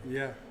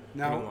 Yeah.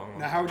 Now,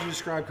 how would you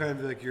describe kind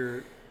of like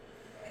your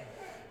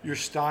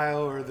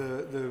style, or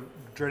the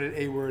dreaded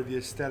A word, the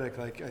aesthetic?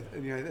 Like, I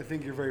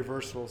think you're very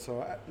versatile.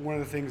 So one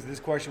of the things,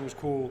 this question was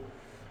cool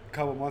a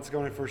couple months ago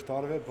when I first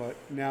thought of it, but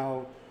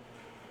now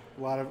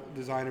a lot of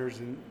designers,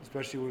 and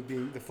especially with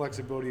being the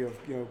flexibility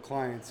of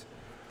clients,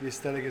 the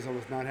aesthetic is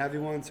almost not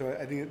having one. So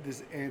I think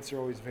this answer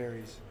always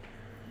varies.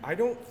 I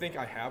don't think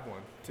I have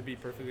one, to be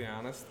perfectly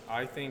honest.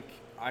 I think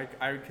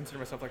I would consider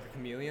myself like a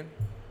chameleon,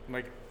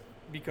 like,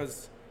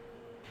 because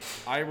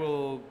I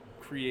will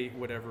create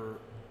whatever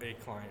a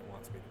client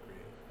wants me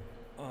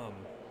to create.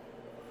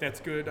 That's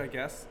good, I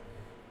guess.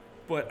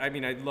 But I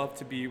mean, I'd love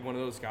to be one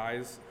of those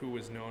guys who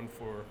was known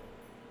for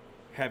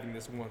having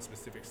this one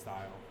specific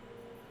style.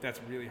 That's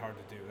really hard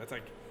to do. That's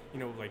like,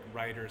 like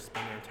writers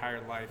spend their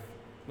entire life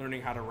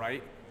learning how to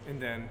write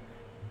and then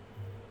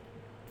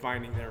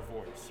finding their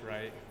voice,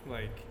 right?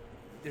 Like,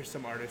 there's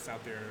some artists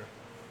out there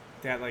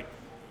that, like,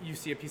 you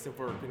see a piece of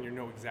work and you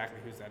know exactly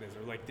whose that is,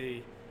 or like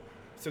they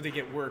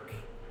get work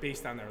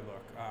based on their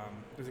look.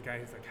 There's a guy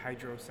who's like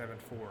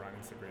Hydro74 on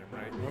Instagram,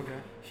 right? Okay.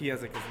 He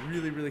has like this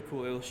really, really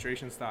cool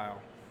illustration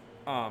style.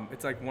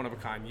 It's like one of a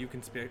kind. You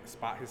can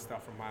spot his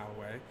stuff from a mile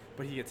away,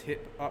 but he gets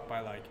hit up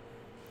by like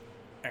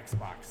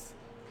Xbox,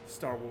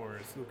 Star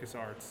Wars,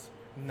 LucasArts,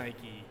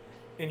 Nike,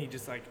 and he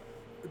just like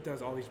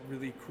does all these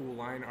really cool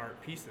line art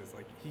pieces.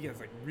 Like, he has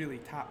like really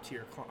top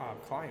tier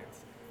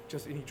clients,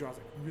 and he draws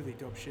like really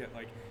dope shit.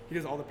 Like, he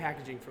does all the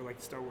packaging for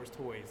like Star Wars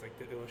toys, like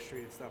the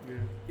illustrated stuff. Yeah.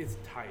 It's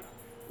tight.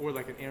 Or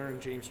like an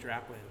Aaron James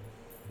Draplin,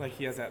 like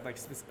he has that like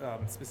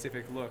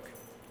specific look,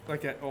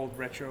 like that old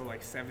retro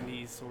like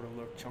 70s sort of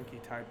look, chunky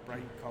type,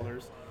 bright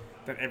colors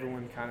that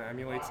everyone kind of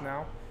emulates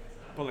now.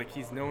 But like,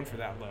 he's known for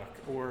that look.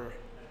 Or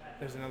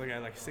there's another guy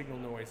like Signal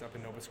Noise up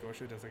in Nova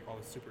Scotia, does like all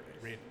the super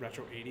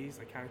retro 80s.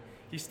 Like,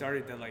 he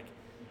started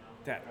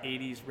that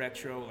 80s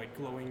retro like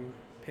glowing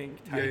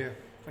pink type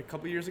like a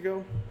couple years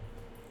ago,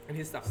 and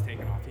his stuff's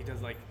taken off. He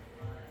does like,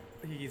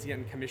 he's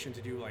getting commissioned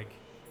to do like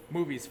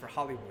movies for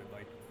Hollywood,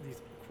 like these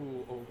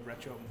cool old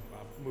retro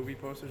movie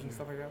posters and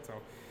stuff like that. So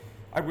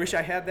I wish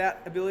I had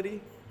that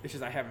ability. It's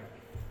just I haven't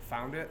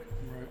found it,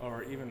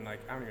 or even like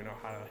I don't even know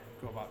how to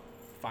go about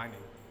finding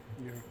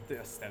the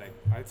aesthetic.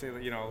 I'd say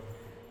that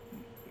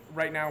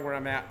right now where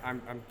I'm at,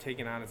 I'm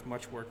taking on as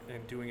much work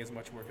and doing as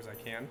much work as I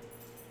can.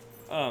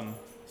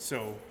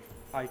 So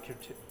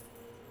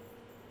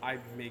I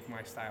make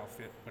my style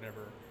fit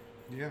whatever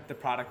the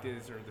product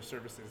is or the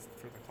service is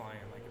for the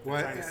client. Like, if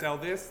they're trying to sell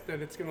this,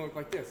 then it's gonna look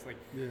like this. Like,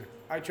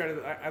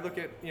 I look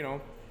at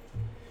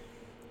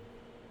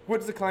what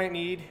does the client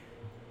need,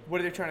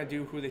 what are they trying to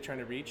do, who are they trying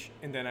to reach,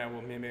 and then I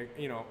will mimic.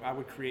 I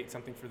would create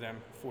something for them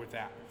for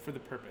the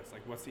purpose.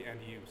 Like, what's the end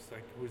use?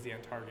 Like, who's the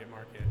end target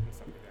market and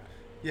stuff like that.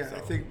 Yeah, so. I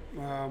think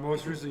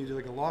most recently you did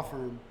like a law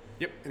firm.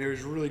 Yep. And it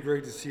was really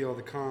great to see all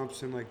the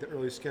comps and like the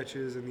early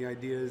sketches and the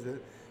ideas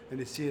and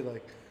to see it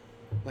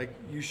like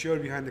you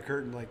showed behind the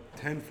curtain like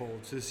tenfold.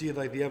 So to see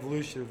like the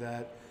evolution of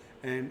that,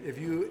 and if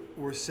you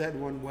were set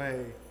in one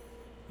way,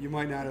 you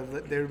might not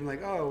have. They would be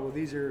like, oh, well,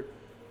 these are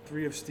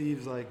 3 of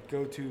Steve's like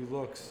go-to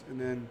looks, and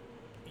then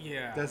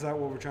that's not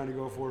what we're trying to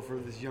go for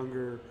this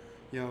younger,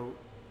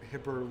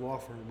 hipper law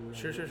firm.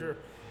 Sure.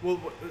 Well,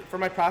 for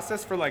my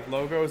process for like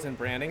logos and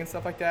branding and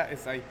stuff like that,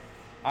 it's like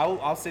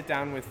I'll sit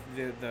down with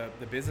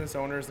the business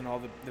owners and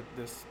all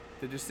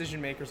the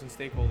decision makers and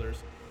stakeholders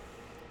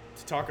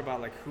to talk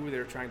about like who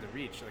they're trying to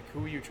reach, like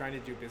who are you trying to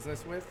do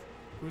business with,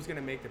 who's going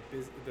to make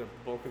the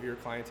bulk of your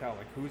clientele,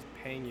 like who's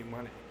paying you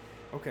money.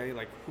 Okay,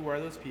 like who are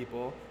those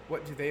people?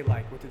 What do they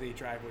like? What do they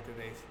drive? What do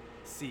they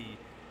see?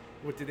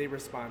 What do they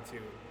respond to?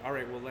 All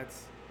right, well,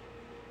 let's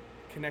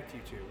connect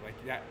you to. Like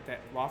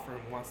that law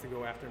firm wants to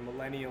go after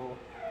millennial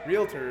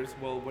realtors.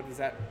 Well, what is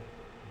that?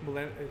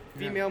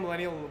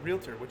 Millennial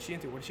realtor. What's she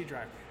into? What does she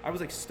drive? I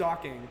was like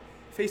stalking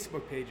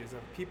Facebook pages of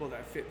people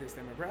that fit this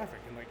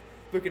demographic and like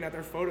looking at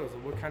their photos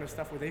of what kind of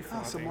stuff were they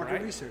flaunting. Some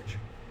market research.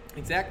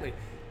 Exactly.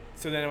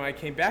 So then when I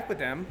came back with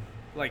them,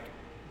 like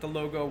the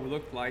logo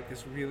looked like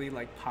this really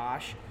like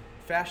posh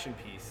fashion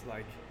piece.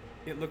 Like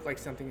it looked like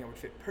something that would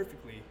fit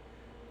perfectly.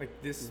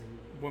 Like this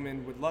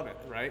woman would love it,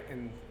 right?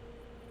 And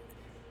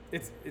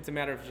it's a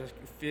matter of just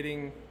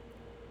fitting,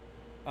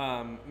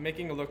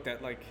 making a look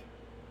that like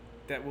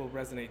that will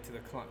resonate to the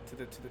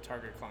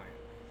target client,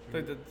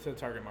 to the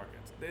target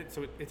market.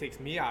 So it takes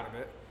me out of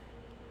it,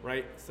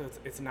 right? So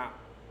it's not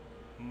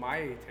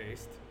my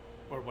taste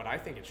or what I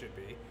think it should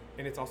be,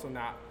 and it's also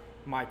not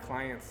my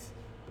client's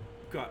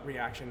gut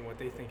reaction, what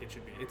they think it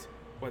should be. It's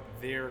what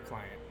their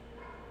client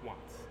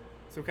wants.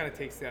 So it kind of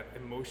takes that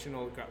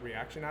emotional gut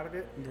reaction out of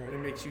it, right. And it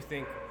makes you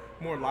think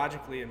more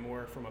logically and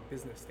more from a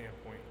business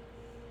standpoint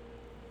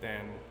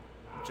than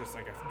just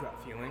like a gut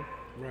feeling,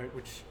 right?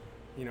 Which,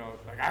 you know,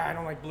 like I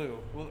don't like blue.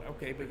 Well,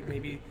 okay, but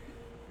maybe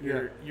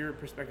your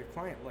prospective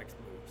client likes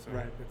blue, so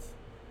right. It's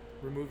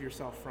remove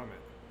yourself from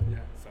it. Yeah.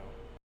 So.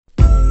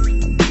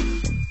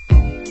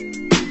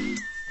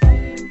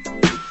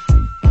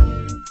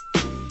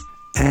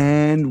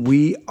 And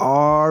we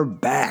are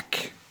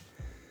back.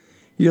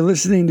 You're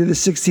listening to the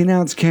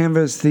 16-ounce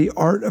canvas, the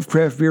Art of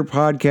Craft Beer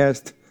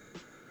podcast,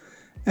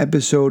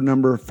 episode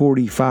number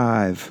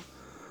 45,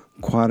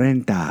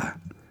 45.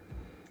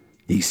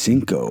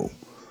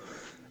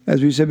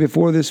 As we said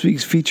before, this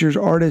week's features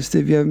artist,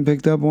 if you haven't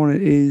picked up on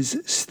it,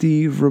 is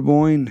Steve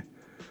Raboin,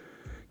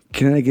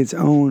 Connecticut's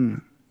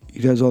own. He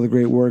does all the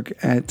great work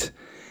at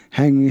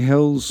Hanging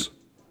Hills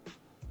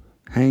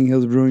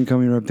Brewing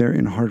Company up there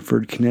in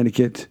Hartford,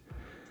 Connecticut.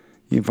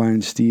 You can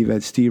find Steve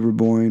at Steve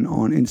Raboin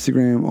on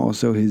Instagram.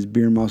 Also, his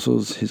beer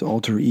muscles, his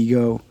alter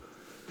ego,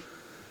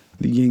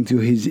 the yin to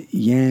his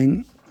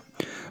yang.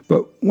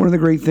 But one of the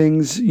great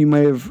things, you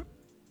may have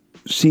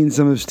seen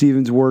some of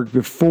Steven's work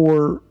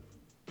before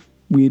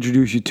we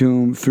introduced you to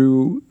him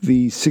through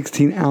the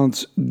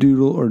 16-ounce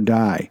Doodle or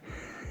Die.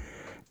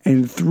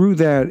 And through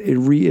that, it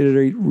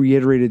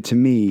reiterated to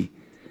me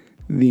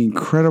the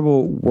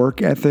incredible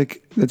work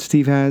ethic that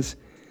Steve has.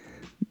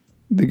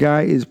 The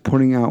guy is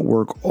putting out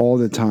work all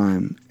the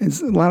time.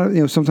 It's a lot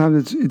of,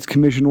 sometimes it's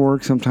commission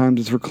work, sometimes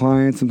it's for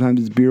clients, sometimes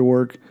it's beer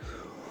work.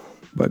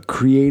 But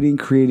creating.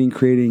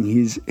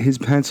 His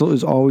pencil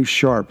is always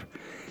sharp.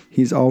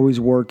 He's always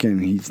working.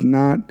 He's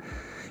not,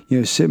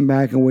 sitting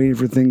back and waiting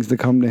for things to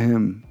come to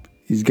him.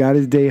 He's got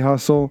his day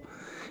hustle,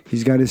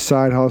 he's got his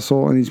side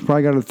hustle, and he's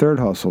probably got a third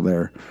hustle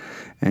there.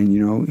 And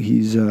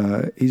he's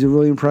a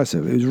really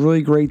impressive. It was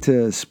really great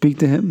to speak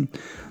to him,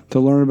 to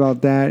learn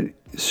about that.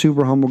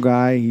 Super humble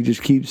guy. He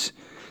just keeps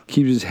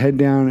his head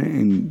down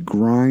and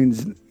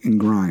grinds.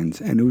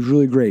 And it was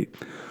really great.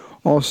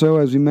 Also,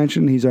 as we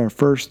mentioned, he's our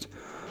first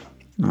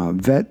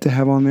vet to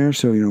have on there.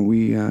 So,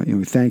 we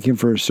thank him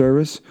for his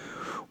service.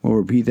 We'll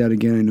repeat that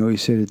again. I know he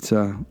said it's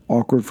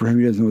awkward for him.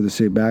 He doesn't know what to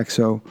say back.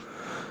 So,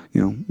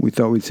 we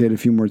thought we'd say it a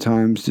few more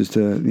times just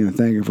to,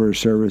 thank him for his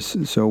service.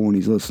 So when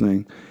he's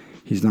listening,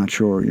 he's not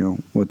sure,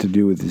 what to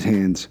do with his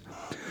hands.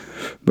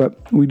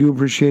 But we do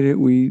appreciate it.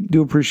 We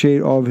do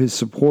appreciate all of his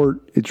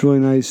support. It's really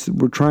nice.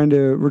 We're trying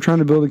to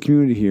build a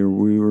community here.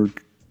 We were,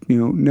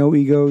 no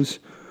egos.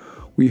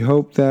 We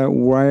hope that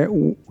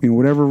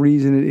whatever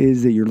reason it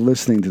is that you're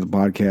listening to the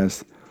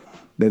podcast,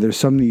 that there's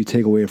something you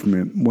take away from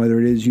it. Whether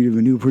it is you have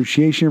a new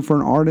appreciation for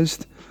an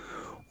artist,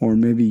 or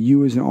maybe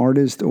you as an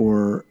artist,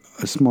 or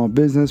a small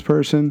business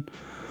person,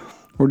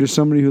 or just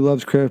somebody who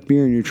loves craft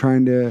beer, and you're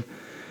trying to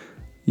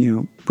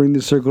bring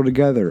the circle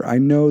together. I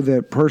know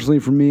that personally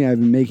for me, I've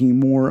been making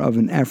more of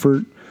an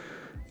effort.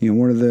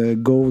 One of the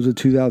goals of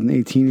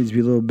 2018 is to be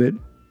a little bit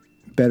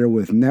better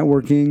with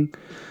networking,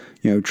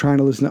 trying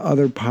to listen to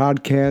other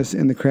podcasts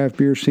in the craft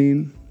beer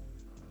scene.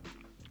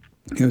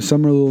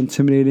 Some are a little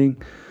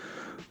intimidating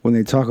when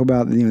they talk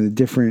about, the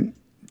different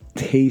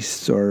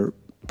tastes or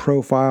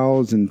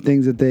profiles and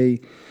things that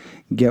they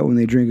get when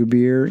they drink a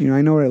beer.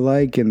 I know what I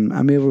like, and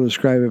I'm able to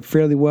describe it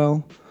fairly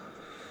well.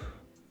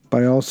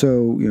 But I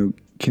also,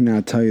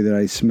 cannot tell you that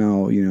I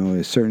smell,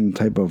 a certain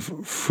type of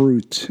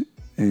fruit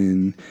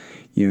and,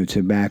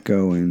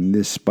 tobacco and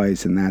this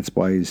spice and that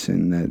spice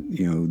and that,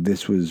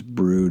 this was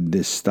brewed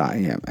this style.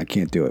 Yeah, I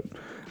can't do it.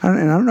 I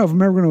don't know if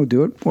I'm ever going to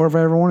do it or if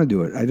I ever want to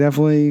do it. I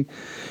definitely,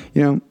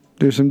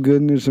 there's some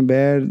good and there's some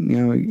bad.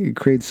 It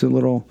creates a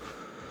little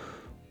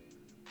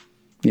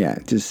Yeah,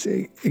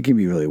 it can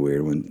be really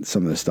weird when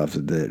some of the stuff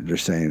that they're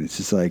saying, it's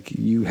just like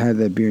you had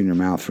that beer in your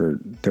mouth for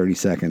 30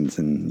 seconds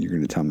and you're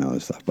going to tell me all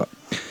this stuff. But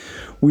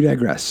we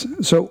digress.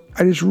 So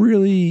I just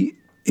really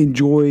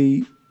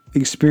enjoy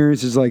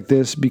experiences like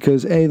this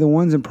because, A, the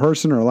ones in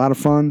person are a lot of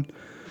fun.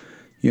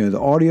 You know, the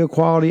audio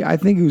quality, I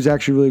think it was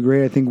actually really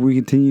great. I think we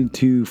continue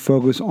to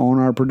focus on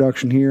our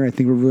production here. I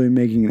think we're really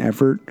making an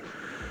effort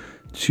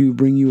to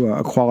bring you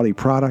a quality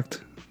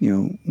product. You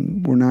know,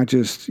 we're not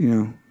just,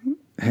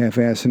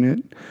 half-assing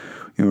it.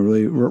 You know,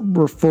 really,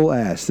 we're full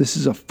ass. This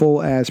is a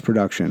full ass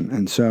production,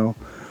 and so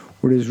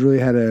we just really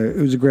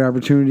it was a great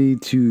opportunity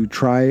to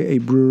try a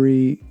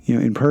brewery,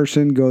 in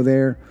person, go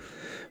there,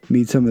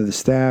 meet some of the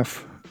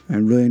staff,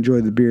 and really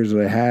enjoy the beers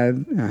that I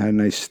had. I had a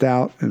nice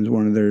stout and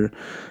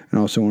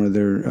also one of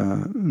their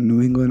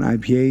New England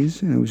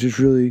IPAs, and it was just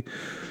really,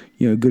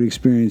 a good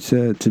experience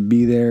to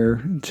be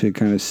there, to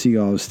kind of see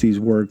all of Steve's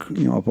work,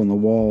 up on the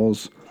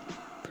walls.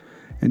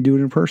 And do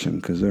it in person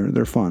because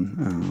they're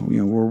fun.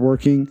 We're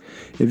working.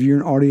 If you're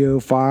an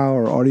audiophile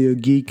or audio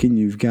geek and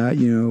you've got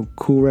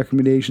cool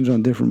recommendations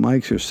on different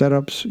mics or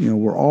setups,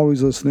 we're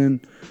always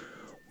listening.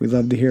 We'd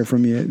love to hear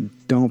from you.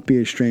 Don't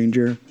be a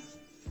stranger.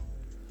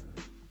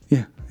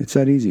 Yeah, it's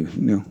that easy.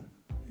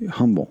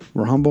 Humble.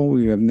 We're humble.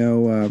 We have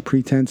no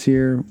pretense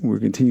here. We're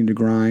continuing to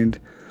grind.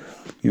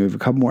 We have a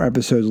couple more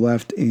episodes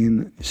left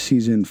in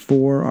season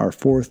 4, our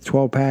 4th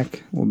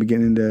 12-pack. We'll be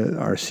getting into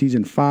our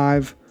season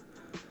 5.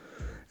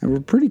 And we're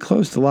pretty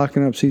close to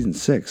locking up season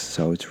 6,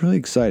 so it's really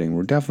exciting.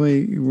 We're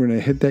going to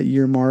hit that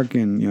year mark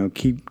and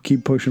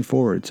keep pushing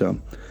forward. So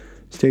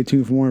stay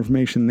tuned for more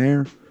information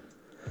there.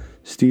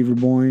 Steve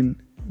Raboin,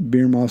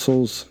 Beer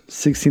Muscles,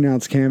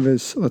 16-ounce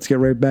canvas. Let's get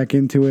right back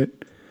into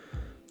it.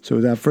 So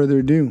without further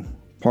ado,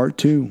 part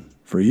 2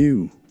 for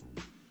you.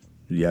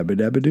 Yabba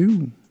dabba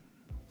doo.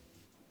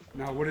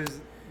 Now, what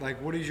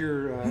is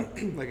your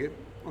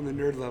on the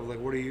nerd level?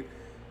 What are you?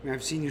 I mean,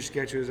 I've seen your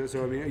sketches,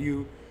 so are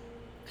you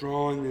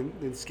drawing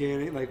and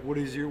scanning? What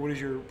is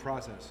your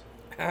process?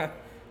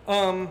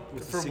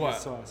 What's the secret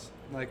sauce?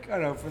 I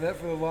don't know, for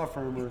the law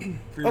firm or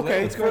for your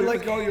let's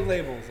go your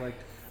labels.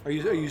 Are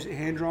you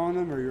hand drawing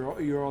them, or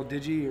you're all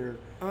digi, or?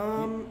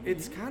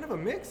 It's kind of a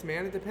mix,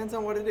 man. It depends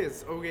on what it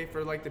is. Okay,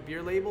 for the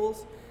beer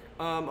labels,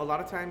 a lot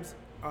of times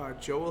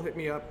Joe will hit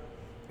me up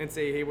and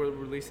say, hey, we're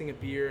releasing a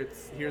beer.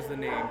 Here's the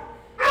name.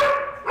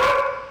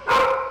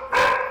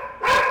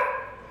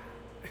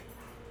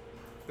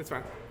 That's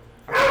fine.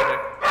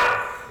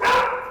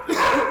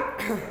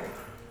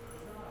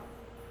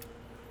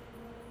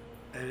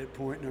 Edit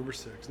point number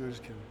 6. No,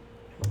 just kidding.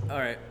 All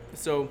right.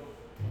 So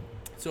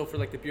for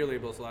the beer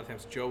labels, a lot of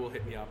times Joe will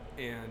hit me up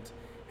and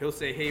he'll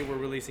say, hey, we're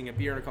releasing a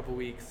beer in a couple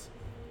weeks.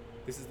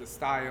 This is the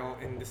style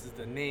and this is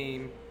the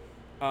name.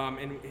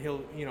 And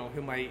he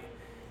might,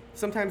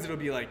 sometimes it'll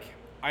be I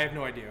have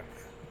no idea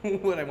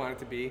what I want it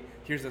to be.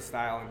 Here's the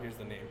style and here's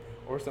the name.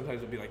 Or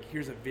sometimes it'll be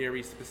here's a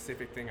very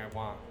specific thing I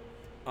want.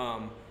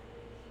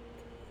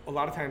 A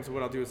lot of times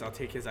what I'll do is I'll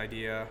take his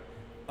idea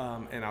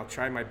and I'll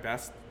try my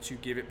best to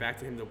give it back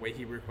to him the way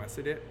he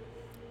requested it.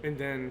 And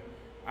then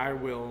I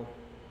will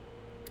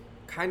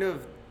kind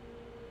of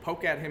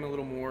poke at him a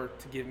little more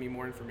to give me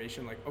more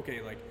information.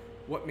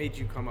 What made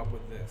you come up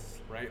with this,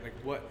 right?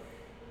 What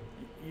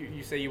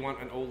you say you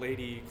want an old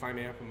lady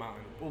climbing up a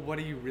mountain. Well, what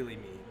do you really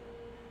mean?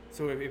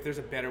 So if there's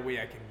a better way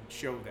I can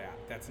show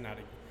that's not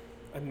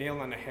a nail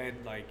on the head,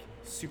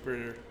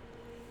 super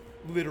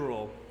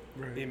literal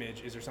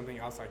image, is there something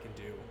else I can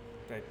do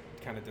that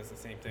kind of does the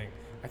same thing?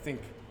 I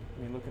think,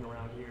 looking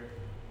around here,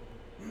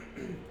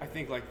 I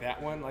think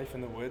that one, Life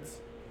in the Woods,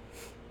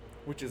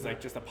 which is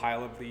just a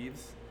pile of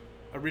leaves.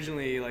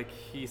 Originally,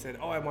 he said,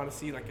 oh, I want to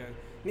see a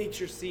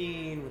nature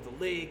scene with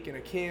a lake and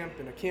a camp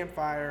and a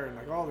campfire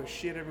and all this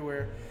shit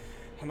everywhere.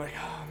 I'm like,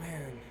 oh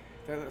man,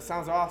 that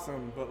sounds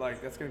awesome, but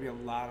that's gonna be a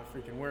lot of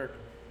freaking work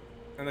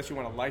unless you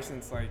want to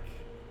license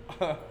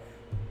a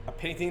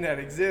painting that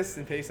exists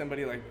and pay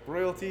somebody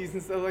royalties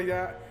and stuff like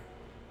that.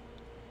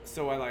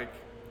 So I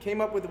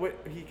came up with what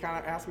he kind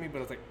of asked me, but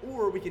I was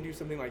or we can do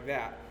something like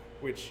that,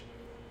 which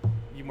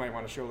you might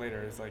want to show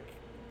later. Is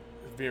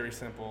very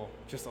simple,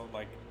 just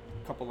a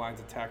couple lines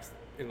of text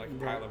in a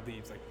pile of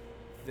leaves.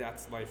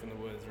 That's Life in the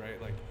Woods,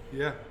 right?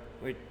 Yeah.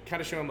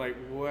 Kind of show them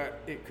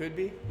what it could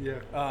be. Yeah.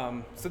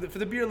 So for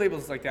the beer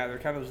labels like that,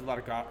 there's a lot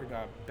of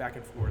back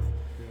and forth.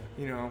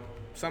 Yeah.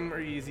 Some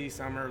are easy,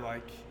 some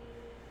are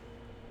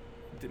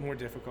more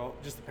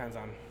difficult. Just depends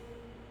on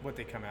what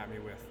they come at me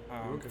with.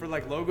 Okay. For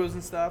logos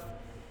and stuff,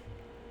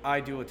 I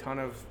do a ton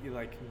of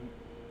I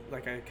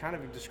kind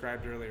of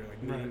described earlier,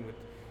 meeting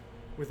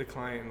with a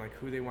client and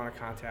who they want to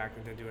contact,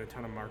 and then doing a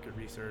ton of market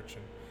research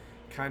and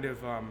kind of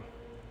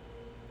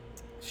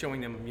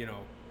showing them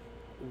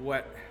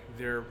what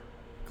their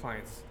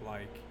clients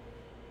like,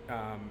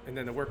 and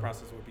then the work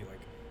process would be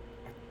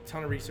a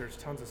ton of research,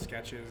 tons of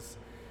sketches.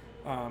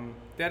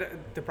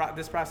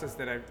 This process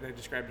that I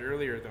described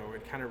earlier, though,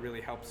 it kind of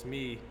really helps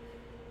me.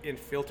 It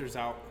filters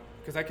out,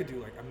 because I could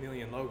do a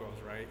million logos,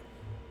 right?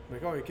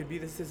 Oh, it could be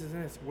this, this,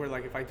 and this. Where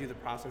if I do the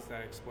process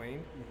that I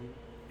explained,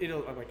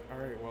 I'm like, all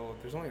right, well,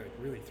 there's only like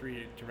really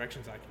 3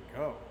 directions I can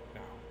go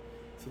now.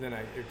 So then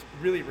it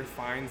really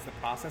refines the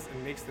process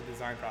and makes the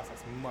design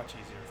process much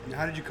easier for me. And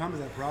how did you come to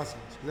that process?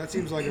 'Cause that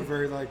seems like a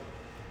very like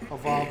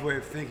evolved way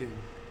of thinking.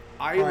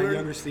 I Probably learned,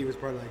 younger Steve was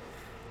probably like,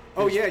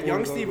 oh yeah, here's young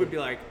 4 Steve logos. would be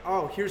like,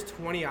 oh, here's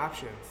 20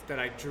 options that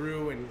I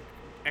drew and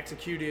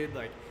executed,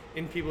 like,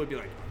 and people would be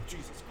like, oh,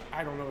 Jesus,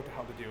 I don't know what the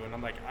hell to do. And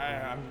I'm like,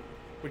 I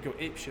would go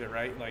ape shit,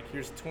 right? Like,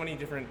 here's 20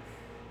 different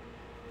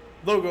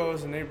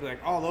logos, and they'd be like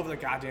all over the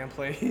goddamn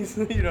place.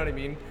 You know what I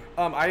mean?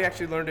 I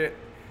actually learned it.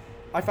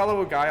 I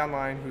follow a guy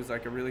online who's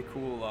like a really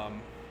cool.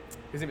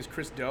 His name is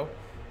Chris Doe.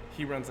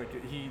 He runs like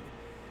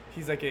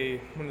he's like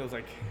one of those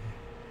like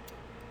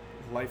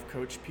life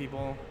coach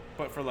people,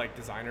 but for like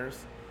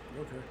designers.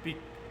 Okay.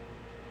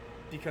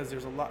 Because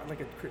there's a lot like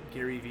a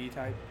Gary Vee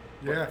type,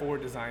 but Yeah. for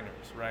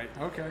designers, right?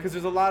 Okay. Because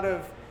there's a lot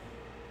of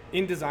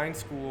in design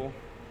school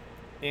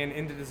and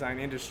in the design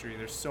industry.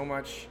 There's so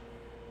much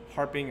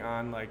harping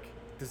on like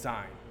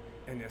design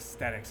and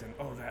aesthetics and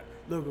oh, that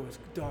logo is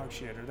dog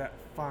shit, or that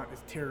font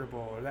is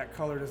terrible, or that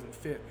color doesn't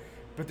fit.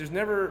 But there's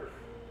never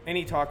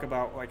any talk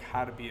about like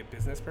how to be a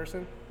business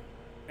person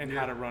and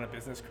how to run a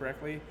business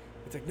correctly.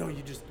 It's like, no,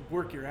 you just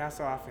work your ass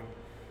off, and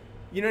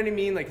you know what I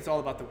mean? Like, it's all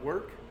about the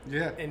work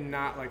Yeah. and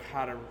not like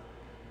how to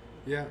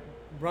Yeah.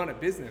 run a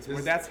business. Where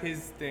This- that's his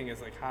thing,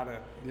 is like how to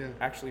Yeah.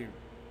 actually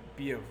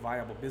be a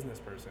viable business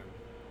person.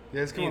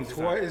 Yeah. It's come in up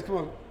design. twice. It's come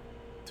up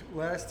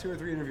last 2 or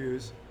 3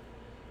 interviews.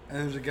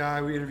 And there's a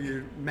guy we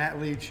interviewed, Matt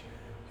Leach.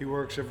 He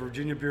works at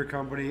Virginia Beer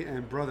Company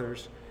and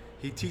Brothers.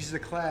 He teaches a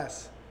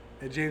class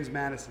at James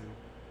Madison.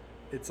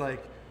 It's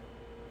like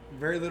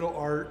very little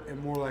art and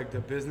more like the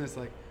business,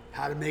 like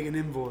how to make an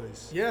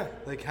invoice. Yeah.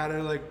 Like how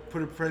to like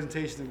put a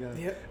presentation together.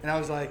 Yeah. And I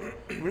was like,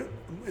 and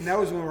that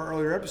was one of our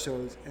earlier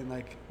episodes. And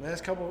like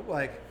last couple,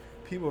 like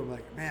people were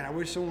like, man, I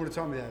wish someone would have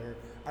taught me that. Or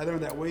I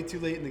learned that way too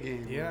late in the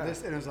game. Yeah.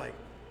 And I was like,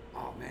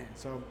 oh man.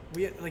 So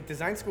We had, like,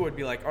 design school would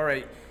be like, all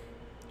right,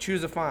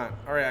 choose a font.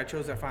 All right, I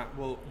chose that font.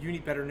 Well, you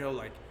need better know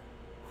like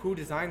who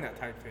designed that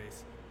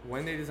typeface,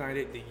 when they designed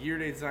it, the year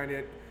they designed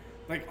it,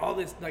 like all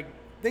this like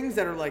things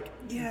that are like,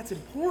 yeah, it's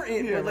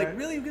important, Yeah, but like right.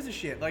 really who gives a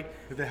shit? Like,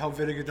 the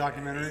Helvetica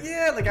documentary.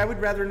 yeah, like I would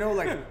rather know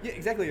like yeah,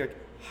 exactly, like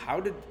how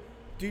to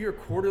do your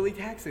quarterly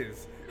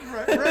taxes.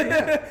 Right.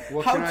 Yeah.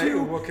 What How can I?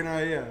 to- What can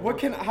I?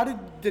 Yeah. How to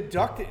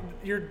deduct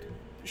your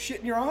shit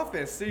in your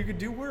office so you could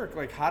do work,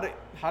 like how to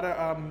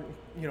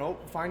you know,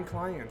 find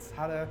clients,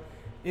 how to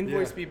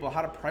invoice Yeah. people,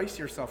 how to price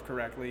yourself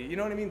correctly. You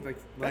know what I mean? Like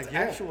that's Like,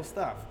 yeah. actual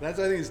stuff. That's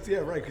I think it's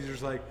right because you're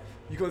just like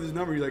you go to this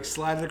number, you like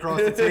slide it across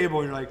the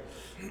table, and you're like,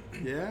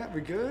 yeah, we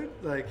good?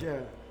 Like yeah.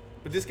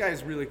 But this guy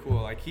is really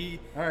cool. Like he,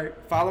 All right.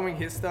 following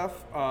his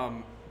stuff,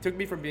 took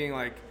me from being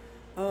like,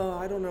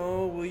 I don't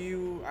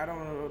know, I don't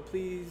know,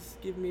 please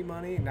give me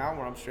money. Now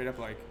where I'm straight up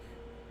like,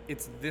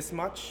 it's this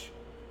much.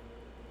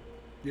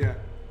 Yeah.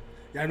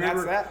 Yeah, And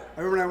that's that.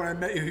 I remember when I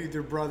met you,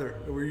 your brother,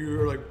 where you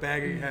were like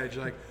bagging heads.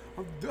 You're like,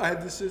 I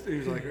had this sister. He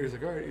was like,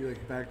 all right. You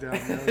like back down.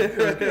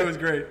 It was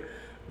great.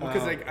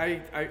 Because like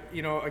I,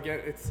 you know, again,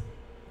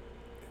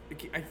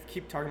 I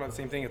keep talking about the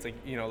same thing. It's like,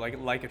 you know,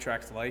 like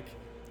attracts like.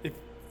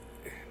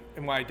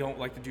 And why I don't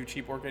like to do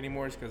cheap work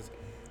anymore is because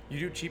you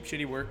do cheap,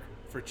 shitty work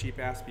for cheap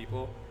ass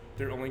people,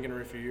 they're only going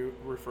to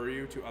refer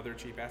you to other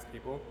cheap ass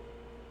people.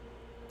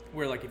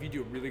 Where like if you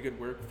do really good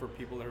work for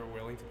people that are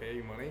willing to pay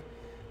you money,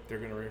 they're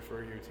going to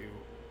refer you to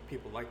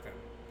people like them.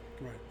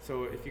 Right.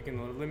 So if you can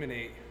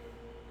eliminate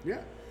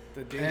Yeah.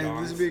 the ding And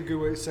dongs. this would be a good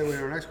way to segue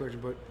into our next question.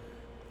 But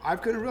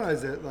I've kind of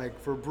realized that, like,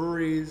 for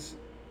breweries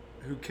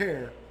who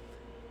care,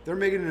 they're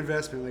making an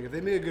investment. Like, if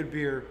they make a good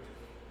beer,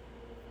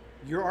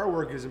 your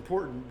artwork is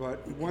important.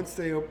 But once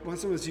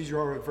someone sees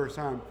your artwork for the first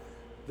time,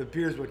 the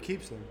beer is what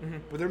keeps them. Mm-hmm.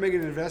 But they're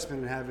making an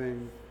investment in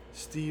having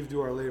Steve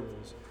do our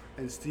labels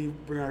and Steve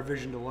bring our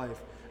vision to life.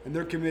 And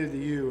they're committed to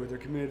you. Or they're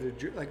committed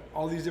to, like,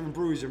 all these different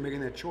breweries are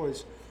making that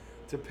choice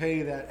to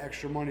pay that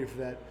extra money for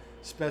that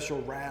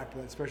special wrap,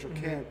 that special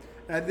can.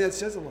 And I think that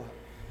says a lot.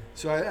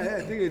 So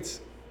I think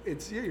it's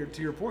yeah,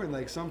 to your point,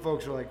 like some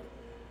folks are like,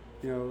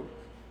 you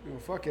know,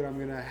 fuck it, I'm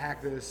gonna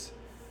hack this,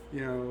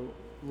 you know,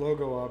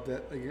 logo up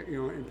that, like,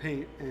 you know, in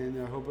paint,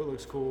 and I hope it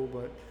looks cool,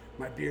 but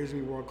my beer's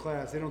gonna be world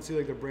class. They don't see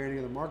like the branding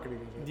or the marketing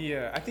of it.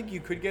 Yeah, I think you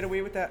could get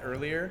away with that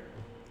earlier.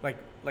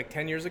 Like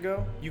 10 years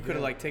ago, you could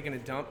have like taken a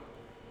dump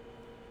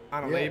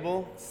on a Yeah.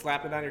 label,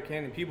 slapped it on your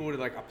can, and people would have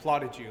like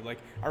applauded you. Like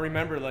I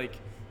remember like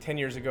 10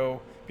 years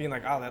ago being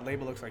like, oh, that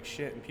label looks like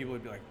shit, and people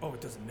would be like, oh,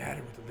 it doesn't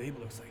matter what the label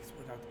looks like,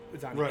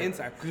 it's on the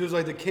inside. Because it was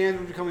like the cans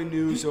were becoming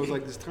new, so it was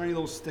like this tiny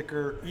little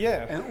sticker.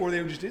 Yeah. And or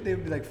they would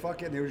be like,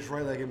 fuck it, and they would just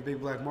write like in big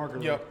black marker,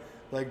 Yep.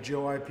 like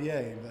Joe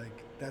IPA, and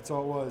like that's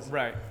all it was.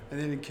 Right. And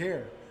they didn't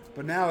care.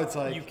 But now it's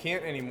like, You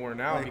can't anymore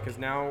now like- because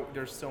now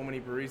there's so many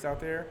breweries out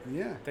there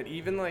yeah, that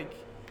even like,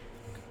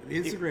 the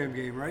Instagram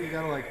game, right? You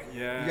gotta like,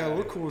 Yeah. you gotta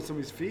look cool in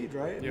somebody's feed,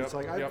 right? And Yep, it's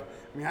like, yep.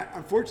 I mean,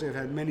 unfortunately, I've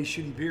had many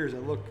shitty beers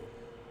that look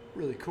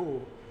really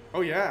cool. oh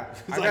yeah,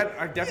 It's like,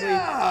 I've definitely.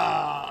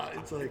 yeah!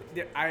 It's like,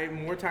 Yeah,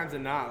 more times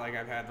than not, like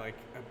I've had like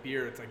a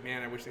beer. It's like,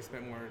 man, I wish they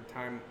spent more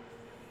time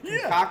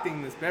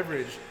concocting this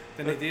beverage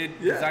than they did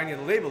designing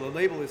the label. The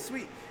label is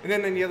sweet. And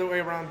then the other way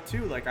around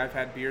too, like I've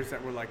had beers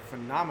that were like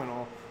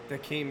phenomenal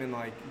that came in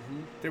like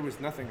there was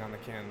nothing on the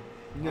can.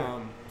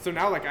 Yeah. So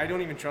now like I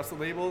don't even trust the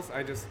labels.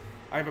 I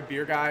have a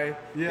beer guy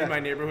in my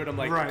neighborhood. I'm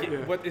like,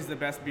 what is the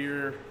best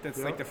beer that's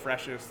like the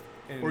freshest?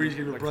 And or you get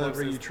your like brother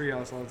bring you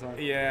Treehouse all the time.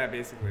 Yeah,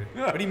 basically.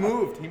 But he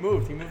moved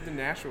to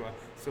Nashua.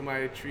 So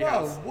my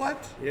Treehouse. Oh,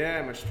 what?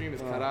 Yeah, my stream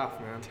is cut off,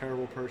 man.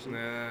 Terrible person.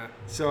 Nah.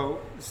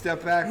 So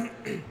step back.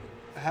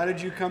 How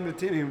did you come to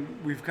team? I mean,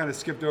 we've kind of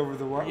skipped over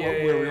where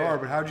we are,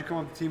 but how did you come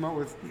up to team up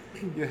with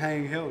your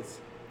Hanging Hills?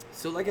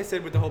 So like I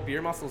said, with the whole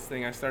beer muscles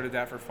thing, I started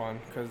that for fun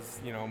because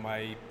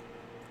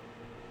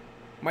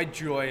my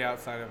joy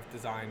outside of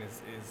design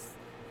is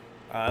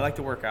I like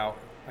to work out.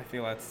 I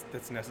feel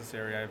that's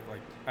necessary.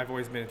 I've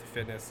always been into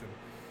fitness and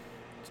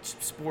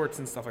sports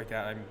and stuff like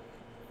that.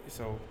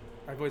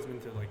 I've always been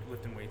into like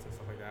lifting weights and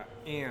stuff like that,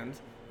 and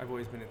I've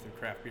always been into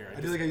craft beer.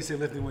 I do like how you say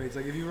lifting weights.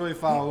 Like if you really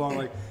follow along,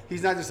 like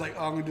he's not just like,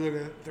 oh, I'm gonna do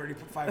like a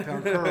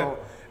 35-pound curl.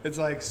 It's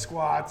like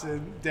squats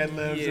and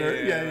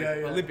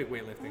deadlifts. Olympic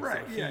weightlifting.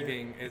 Right. So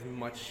heaving as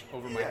much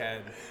over my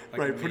head.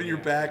 Like right. Putting your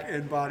back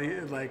and body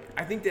and like.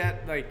 I think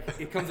that like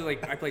it comes to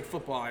like I played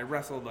football. I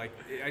wrestled. Like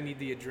I need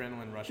the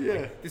adrenaline rush. Yeah.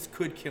 Like, this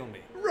could kill me.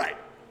 Right.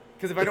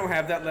 Because if I don't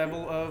have that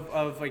level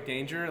of like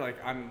danger, like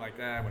I'm like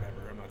whatever.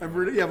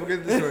 We'll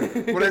get this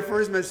story. When I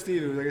first met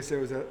Steve, like I said,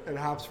 it was at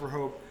Hops for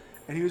Hope,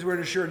 and he was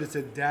wearing a shirt that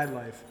said Dad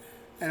Life.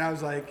 And I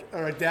was like,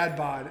 or a dad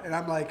bod. And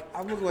I'm like,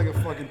 I'm looking like a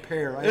fucking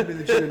pear. I haven't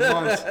been to the gym in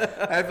months.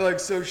 I feel like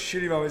so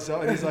shitty about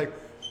myself. And he's like,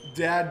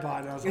 dad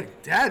bod. And I was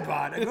like, dad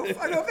bod? I go, if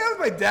that was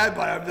my dad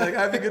bod, I'd be like,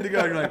 I'd be good to go.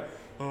 And you're like,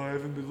 oh, I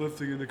haven't been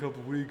lifting in a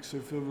couple weeks. I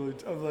feel really,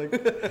 I was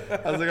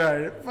like, all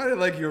right, if I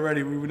didn't like you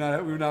already, we would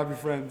not be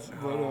friends.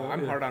 But,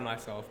 I'm hard on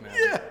myself, man.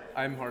 Yeah.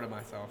 I'm hard on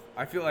myself.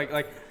 I feel like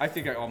I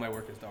think all my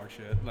work is dog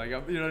shit. Like,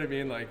 you know what I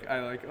mean? Like,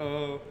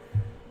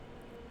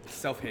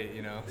 self-hate,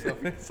 you know.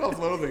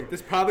 Self-loathing. This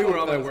is probably where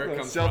all my work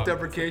comes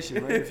self-deprecation,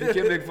 from. right? If you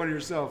can't make fun of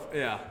yourself.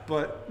 Yeah.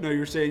 But no,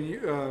 you're saying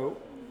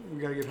we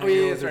gotta get.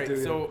 That's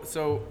right.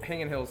 So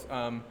Hanging Hills.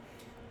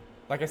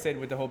 Like I said,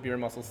 with the whole beer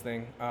muscles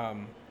thing,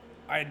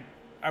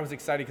 I was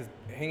excited because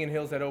Hanging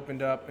Hills had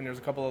opened up, and there's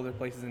a couple other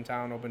places in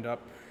town opened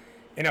up,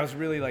 and I was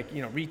really like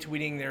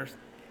retweeting their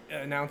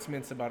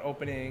announcements about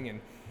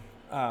opening,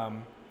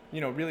 and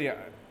really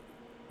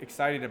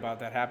excited about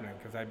that happening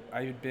because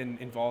I had been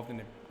involved in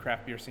the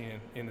craft beer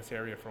scene in this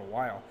area for a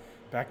while.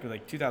 Back to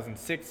like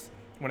 2006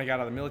 when I got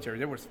out of the military,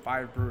 there was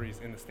 5 breweries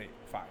in the state.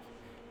 5.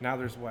 Now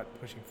there's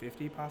pushing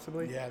 50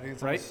 possibly. Yeah, I think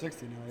it's right? almost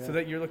 60 now. Yeah. So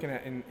that you're looking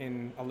at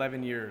in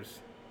 11 years,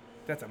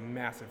 that's a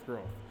massive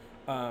growth.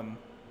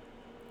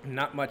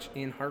 Not much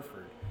in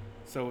Hartford.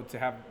 So to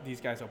have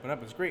these guys open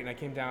up was great. And I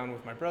came down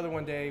with my brother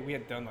one day. We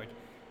had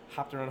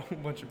hopped around a whole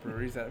bunch of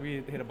breweries. That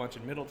we hit a bunch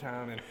in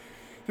Middletown, and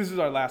this was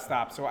our last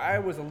stop. So I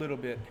was a little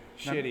bit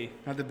shitty.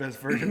 Not the best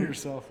version of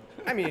yourself.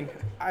 I mean,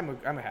 I'm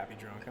a happy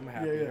drunk.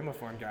 I'm a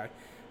fun guy.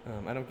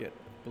 I don't get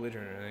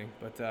belligerent or anything.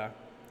 But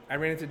I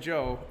ran into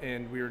Joe,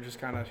 and we were just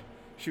kind of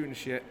shooting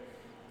shit.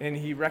 And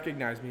he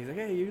recognized me. He's like,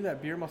 hey, you're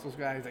that beer muscles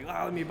guy. He's like,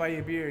 oh, let me buy you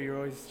a beer. You're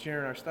always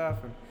sharing our stuff.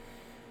 And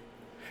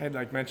I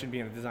had mentioned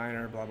being a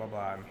designer, blah, blah,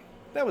 blah. And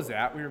that was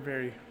that. We were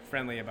very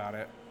friendly about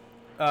it.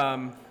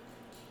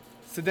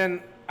 So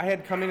then I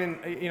had come in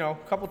and, a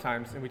couple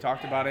times, and we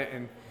talked about it.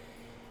 And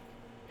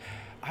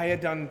I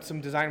had done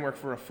some design work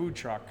for a food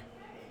truck,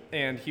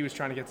 and he was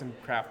trying to get some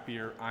craft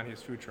beer on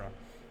his food truck.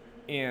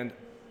 And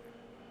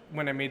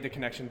when I made the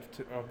connection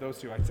of those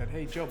two, I said,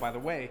 hey, Joe, by the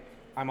way,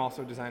 I'm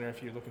also a designer.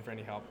 If you're looking for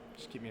any help,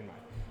 just keep me in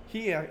mind.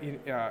 He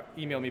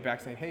emailed me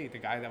back saying, hey, the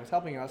guy that was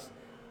helping us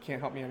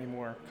can't help me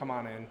anymore. Come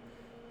on in.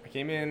 I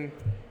came in.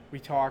 We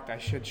talked. I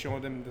should show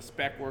them the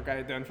spec work I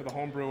had done for the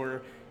home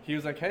brewer. He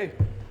was like, hey,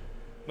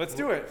 let's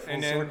do it. Full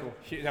and then circle.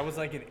 That was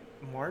like in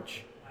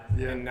March.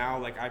 Yeah. And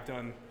now I've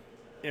done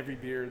every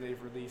beer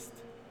they've released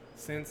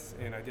since,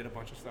 and I did a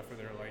bunch of stuff for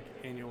their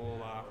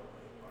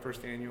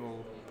first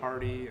annual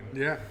party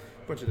and a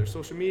bunch of their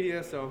social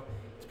media. So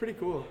it's pretty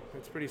cool.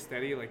 It's pretty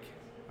steady. You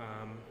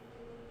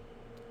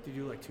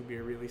do 2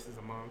 beer releases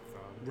a month.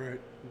 Right.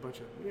 A bunch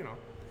of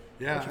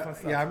bunch of fun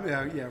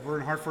stuff. Yeah. We're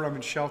in Hartford. I'm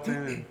in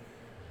Shelton, and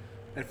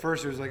at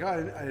first it was like, I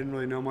didn't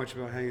really know much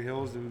about Hanging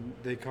Hills, and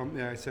they come.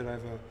 Yeah, I said I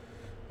have a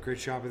great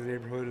shop in the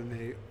neighborhood, and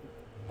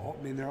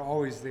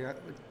they got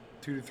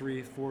 2 to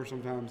 3, 4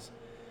 sometimes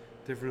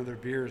different other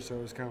beers. So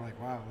it was kind of like,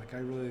 wow,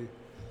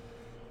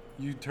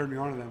 you turned me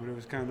on to them, but it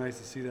was kind of nice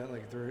to see that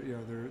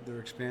they're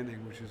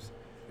expanding, which is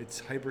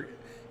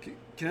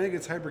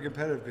Connecticut's hyper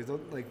competitive because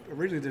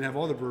originally it didn't have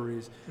all the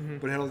breweries,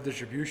 but it had all the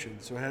distribution,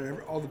 so it had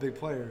all the big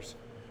players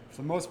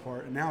for the most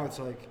part. And now it's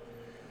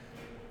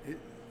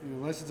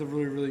unless it's a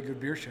really, really good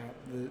beer shop,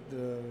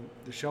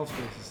 the shelf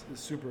space is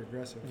super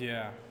aggressive.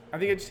 Yeah, I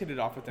think I just hit it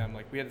off with them.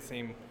 We had the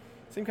same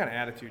kind of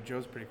attitude.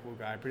 Joe's a pretty cool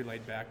guy, pretty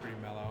laid back, pretty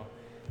mellow.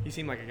 He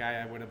seemed like a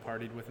guy I would have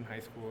partied with in high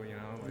school,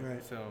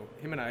 Right. So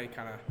him and I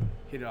kind of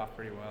hit it off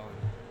pretty well,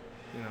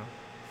 and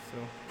so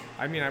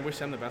I wish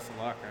them the best of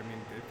luck.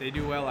 If they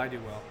do well, I do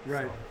well.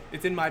 Right. So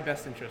it's in my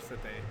best interest that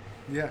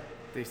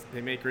they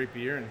they make great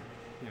beer and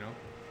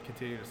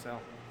continue to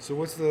sell. So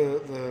what's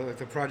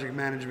the project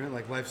management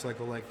like life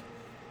cycle like?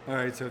 All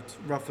right, so it's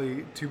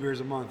roughly 2 beers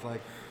a month.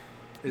 Like,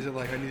 is it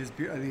like I need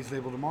this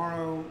label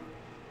tomorrow,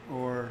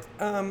 or?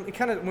 It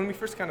kind of when we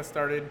first kind of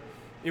started,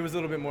 it was a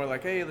little bit more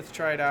like, hey, let's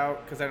try it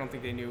out, because I don't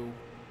think they knew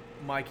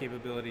my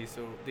capabilities,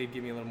 so they'd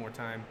give me a little more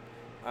time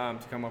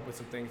to come up with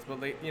some things. But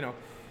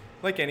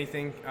like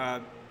anything,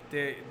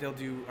 they'll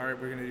do. All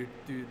right, we're gonna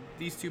do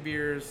these 2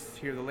 beers.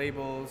 Here are the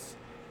labels.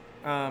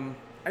 I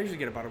usually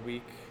get about a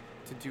week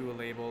to do a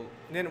label,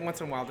 and then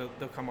once in a while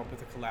they'll come up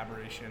with a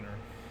collaboration, or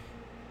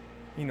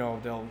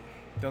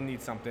they'll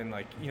need something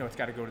like it's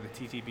got to go to the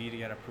TTB to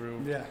get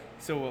approved. Yeah.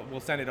 So we'll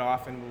send it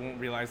off, and we won't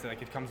realize that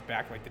like it comes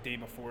back like the day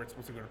before it's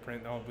supposed to go to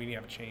print. Oh, we need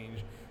to have a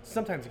change.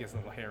 Sometimes it gets a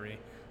little hairy,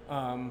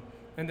 and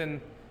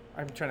then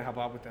I'm trying to help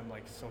out with them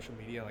like social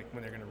media, like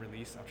when they're gonna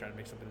release. I'll try to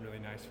make something really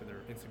nice for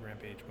their Instagram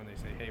page when they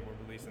say, hey, we're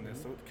releasing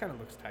this, so it kind of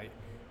looks tight.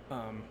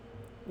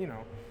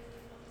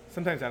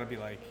 Sometimes that'll be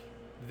like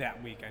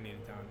that week I need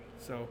it done.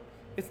 So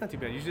it's not too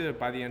bad. Usually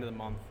by the end of the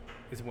month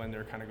is when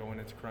they're kind of going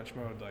into crunch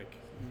mode. Like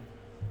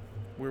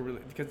we're really,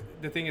 because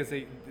the thing is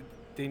they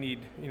need,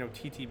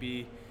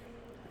 TTB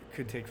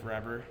could take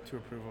forever to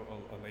approve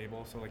a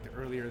label. So like the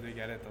earlier they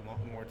get it, the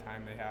more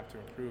time they have to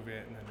approve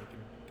it, and then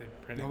they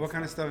print it. What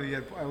kind of stuff have you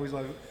had?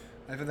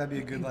 I thought that'd be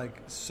a good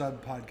like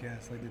sub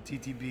podcast, like the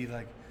TTB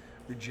like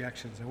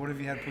rejections. Like, what have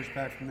you had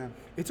pushback from them?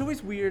 It's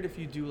always weird if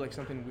you do like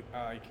something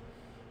like.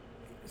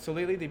 So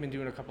lately they've been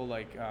doing a couple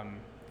like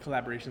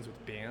collaborations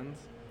with bands.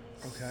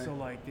 Okay. So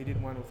like they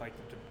did one with like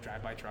the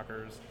Drive-By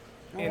Truckers,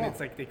 and it's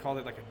like they called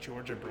it like a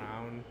Georgia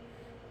Brown,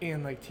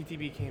 and like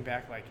TTB came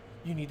back like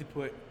you need to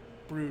put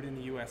brewed in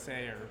the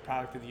USA or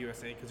product of the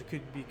USA because it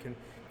could be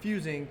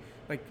confusing.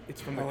 Like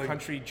it's from the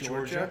country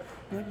Georgia.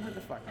 You're like, what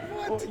the fuck?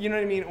 What? Or, you know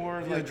what I mean?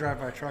 Or yeah, like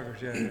Drive-By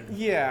Truckers. Yeah.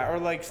 yeah, or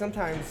like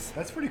sometimes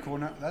That's pretty cool.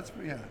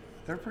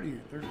 They're a pretty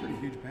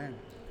huge band.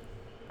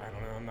 I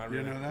don't know. I'm not You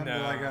really. know them? No.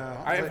 They're like,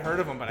 I've heard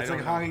of them, but I don't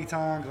It's know. like honky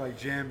tonk, like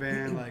jam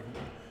band, like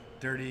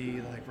dirty,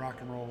 like rock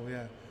and roll.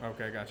 Yeah.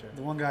 Okay, gotcha.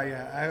 The one guy,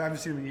 I haven't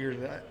seen him in years.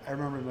 I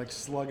remember him like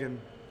slugging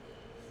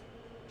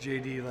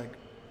JD like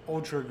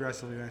ultra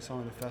aggressively when I saw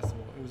him at the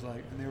festival. It was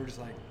like, and they were just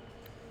like,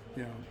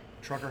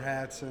 trucker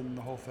hats and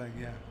the whole thing.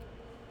 Yeah.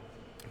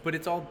 But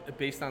it's all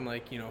based on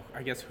like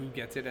I guess who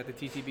gets it at the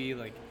TTB.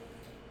 Like,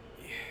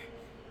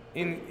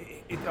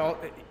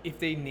 if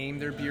they name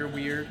their beer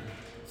weird,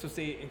 so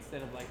say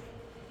instead of like.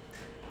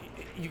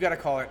 You got to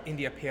call it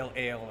India Pale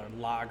Ale or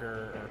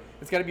Lager, or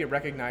it's got to be a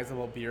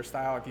recognizable beer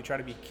style. If you try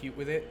to be cute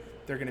with it,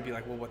 they're going to be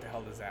like, well, what the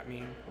hell does that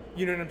mean?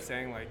 You know what I'm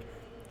saying? Like,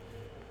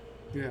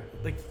 yeah.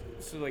 Like,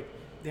 so like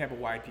they have a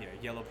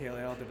YPA, Yellow Pale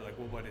Ale. They'll be like,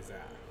 well, what is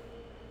that?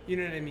 You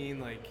know what I mean?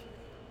 Like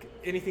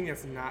anything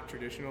that's not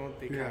traditional,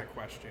 they kind of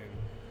question.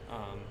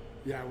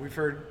 Yeah, we've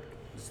heard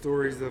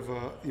stories of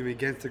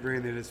against the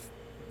grain.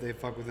 They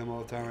fuck with them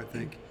all the time. I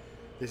think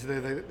they say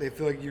they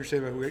feel like you're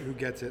saying about who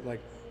gets it.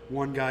 Like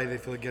one guy they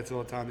feel like gets it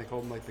all the time. They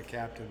call him like the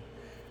captain,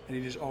 and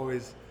he just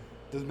always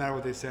doesn't matter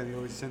what they send. He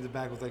always sends it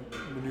back with like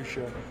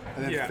minutia.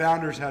 And then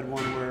Founders had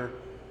one where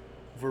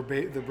for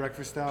the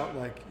breakfast stout,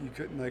 like you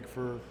couldn't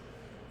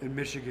in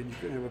Michigan you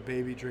couldn't have a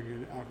baby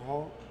drinking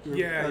alcohol.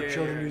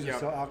 Children using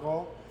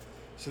alcohol.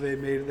 So they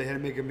had to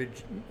make a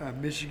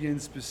Michigan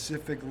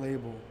specific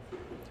label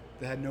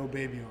that had no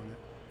baby on it.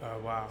 Oh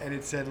wow! And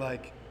it said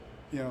like,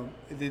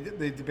 they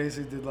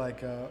basically did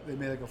like they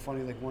made like a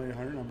funny like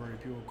 1-800 number and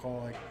people would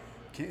call like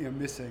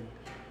missing,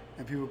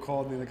 and people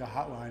called me like a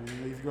hotline.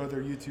 And if you go to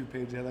their YouTube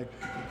page, they had like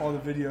all the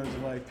videos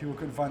of like people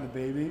couldn't find the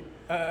baby.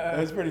 It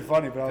was pretty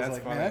funny, but I was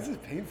like, funny. Man, that's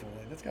just painful.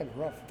 Like that's gotta be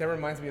rough. That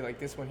reminds me of like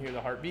this one here,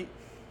 the heartbeat.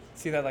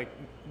 See that like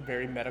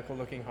very medical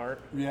looking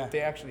heart? Yeah. They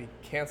actually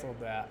canceled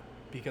that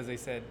because they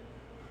said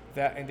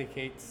that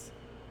indicates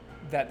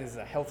that this is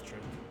a health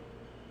drink.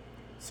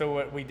 So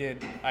what we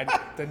did,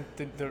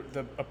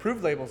 the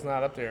approved label's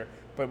not up there,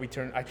 but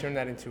I turned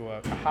that into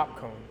a hop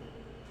cone.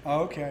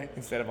 Oh, okay.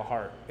 Instead of a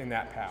heart in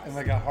that pass. And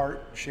like a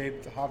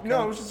heart-shaped hop cone?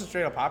 No, it was just a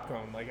straight up hop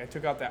cone. Like I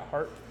took out that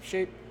heart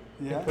shape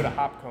and put a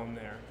hop cone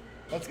there.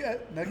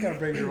 That kind of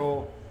brings your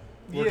whole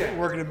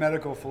working in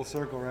medical full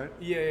circle, right?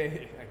 Yeah,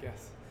 I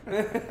guess.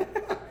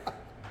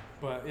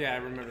 But yeah, I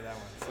remember that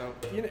one. So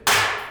Jesus.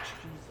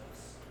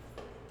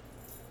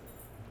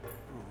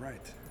 All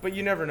right. But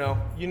you never know.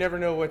 You never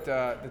know what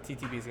the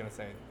TTB is gonna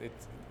say.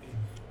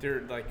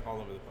 They're like all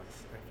over the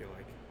place. I feel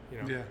like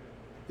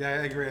Yeah,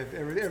 I agree.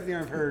 Everything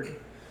I've heard,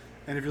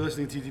 and if you're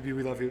listening to TTB,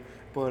 we love you.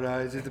 But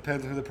it just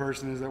depends on who the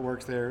person is that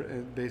works there.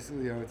 And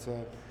basically, it's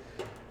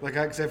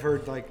because I've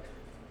heard like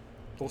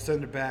they'll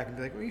send it back and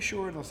be like, "Are you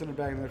sure?" And they'll send it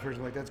back, and the other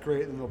person's like, "That's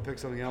great," and they'll pick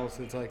something else.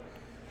 And it's like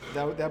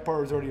that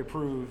part was already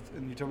approved,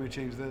 and you told me to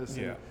change this.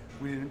 Yeah. And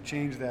we didn't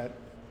change that.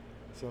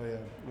 So yeah,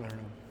 I don't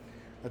know.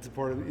 That's a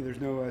part of it.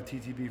 There's no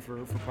TTB for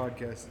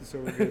podcasts, so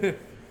we're good.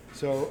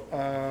 So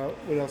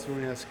what else do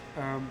we ask?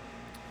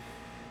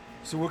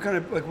 So what kind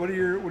of what are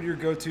your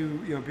go-to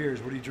beers?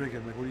 What are you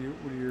drinking? Like what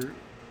are your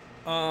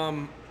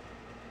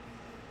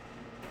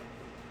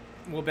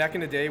Well, back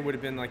in the day, it would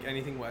have been like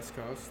anything West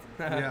Coast.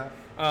 Yeah.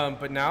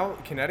 But now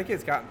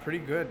Connecticut's gotten pretty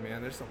good,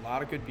 man. There's a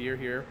lot of good beer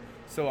here.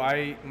 So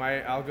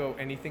I'll go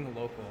anything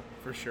local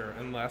for sure,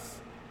 unless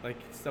like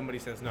somebody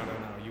says no,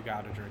 you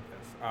gotta drink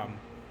this.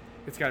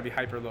 It's gotta be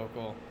hyper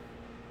local.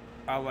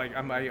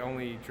 I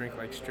only drink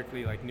like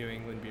strictly like New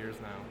England beers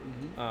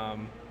now.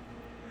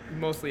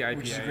 Mostly IPAs.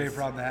 Which is a great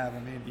problem to have. I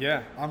mean,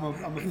 yeah. I'm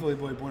a Philly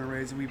boy, born and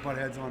raised, and we butt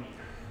heads on.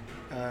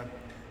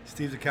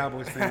 Steve's a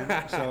Cowboys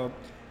fan, so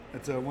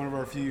it's one of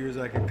our few years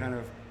I can kind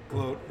of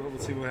gloat, but we'll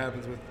see what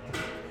happens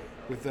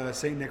with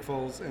St. Nick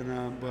Foles.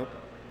 And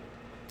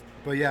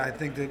but yeah, I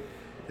think that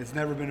it's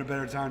never been a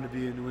better time to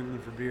be in New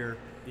England for beer.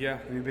 Yeah.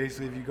 I mean,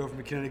 basically, if you go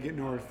from Connecticut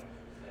north,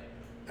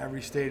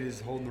 every state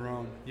is holding their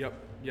own. Yep.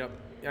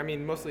 I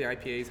mean, mostly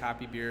IPAs,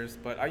 hoppy beers,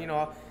 but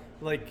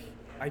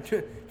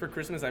for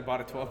Christmas I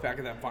bought a 12-pack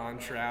of that Von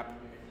Trapp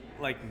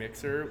like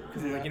mixer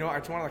because I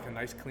just want like a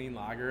nice clean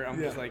lager. I'm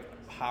just like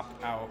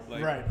hopped out.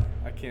 Like, right.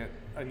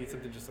 I need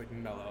something just like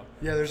mellow.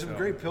 Yeah, there's some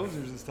great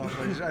pilsners and stuff.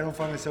 I don't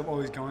find myself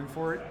always going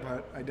for it,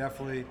 but I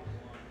definitely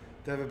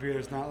to have a beer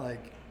that's not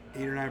like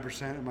 8 or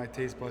 9% and my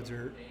taste buds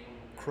are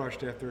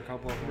crushed after a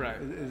couple of them. Right.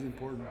 Is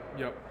important.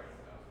 Yep.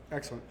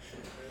 Excellent.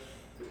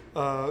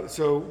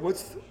 So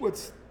what's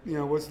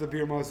the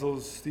Beer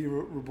Muscles Steve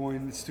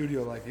Raboin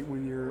studio like?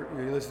 When you're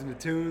listening to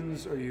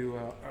tunes? Are you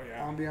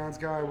ambiance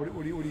guy?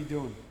 What are you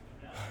doing?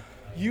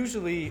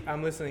 Usually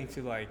I'm listening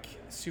to like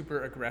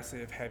super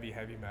aggressive heavy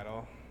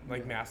metal.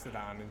 Like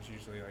Mastodon is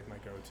usually like my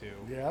go-to.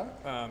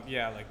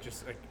 Yeah. Like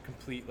just like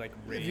complete like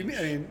rage. I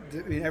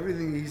mean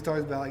everything he's talked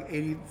about like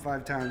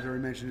 85 times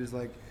already mentioned is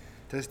like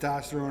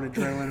testosterone,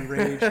 adrenaline,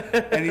 rage,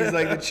 and he's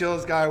like the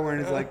chillest guy wearing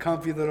his like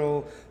comfy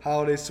little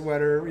holiday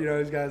sweater.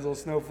 He's got his little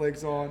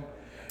snowflakes on.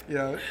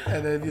 And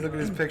then if you look at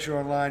his picture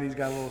online, he's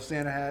got a little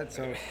Santa hat.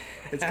 So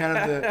it's kind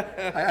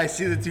of I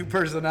see the two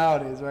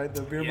personalities, right?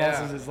 The Beer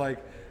Muscles is like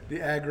the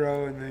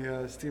aggro, and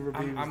the Steve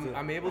Raboin.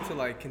 I'm able to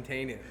like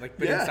contain it, like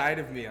but inside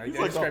of me. I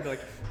describe it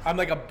like I'm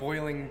like a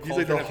boiling. He's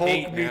like the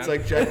Hulk meets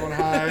like Jekyll and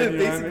Hyde.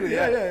 Basically,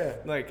 yeah.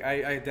 Like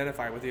I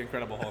identify with the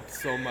Incredible Hulk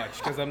so much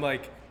because I'm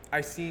like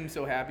I seem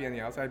so happy on the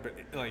outside, but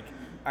like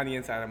on the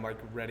inside I'm like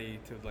ready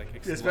to like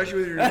explode.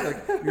 Especially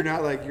when you're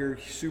not like your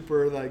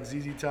super like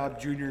ZZ Top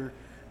Junior.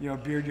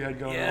 Beard you had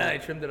going on. Yeah, I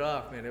trimmed it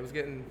off, man. It was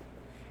getting,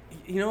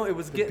 it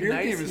was getting nice. The beard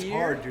nice game is here,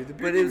 hard, dude.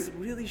 But it was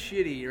really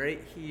shitty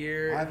right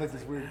here. I have like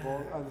this weird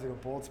bald. I have like a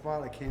bald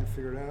spot. I can't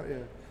figure it out.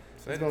 Yeah.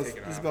 So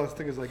it's about as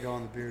thick as I go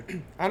on the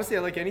beard. Honestly, I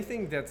like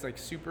anything that's like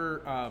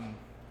super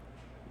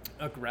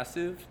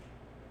aggressive,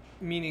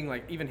 meaning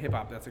like even hip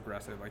hop that's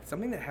aggressive. Like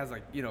something that has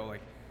like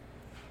like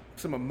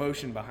some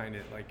emotion behind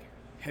it, like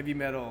heavy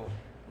metal,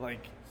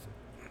 like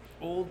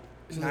old.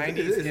 90s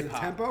is it hip-hop.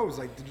 tempo? Is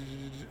like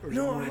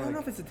no, I don't know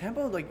if it's the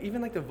tempo. Like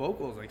even like the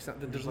vocals, like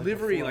the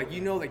delivery, like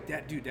like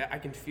that dude. That I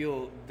can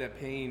feel that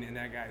pain in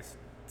that guy's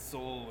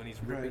soul when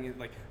he's ripping it.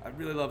 Like I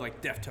really love like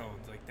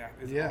Deftones. Like that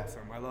is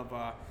awesome. I love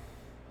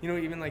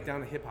even like down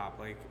to hip hop.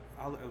 Like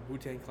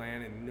Wu-Tang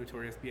Clan and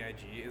Notorious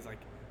B.I.G. is like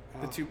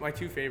my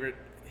two favorite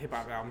hip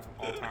hop albums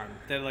of all time.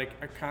 That like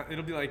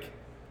it'll be like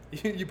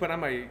you put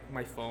on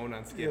my phone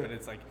on skip and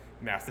it's like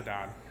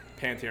Mastodon,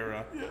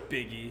 Pantera,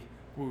 Biggie.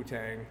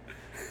 Wu-Tang.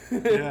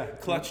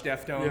 Clutch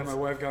Deftones. Yeah, my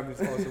wife got me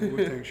this awesome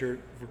Wu-Tang shirt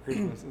for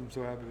Christmas. I'm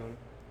so happy about it.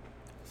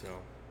 So.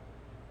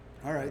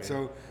 All right,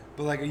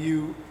 but like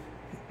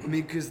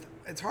because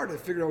it's hard to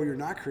figure out what you're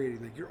not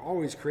creating. Like you're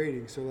always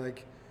creating. So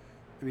like,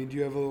 do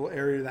you have a little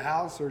area of the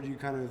house or do you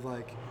kind of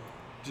like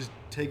just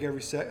take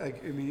every set?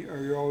 Like, or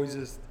you're always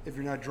just, if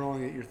you're not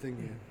drawing it, you're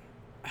thinking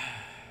it?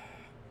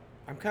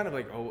 I'm kind of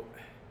like,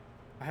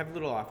 I have a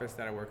little office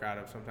that I work out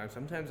of sometimes.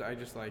 Sometimes I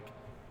just like,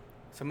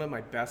 some of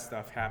my best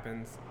stuff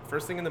happens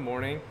first thing in the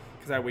morning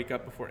because I wake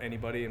up before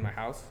anybody in my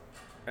house,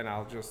 and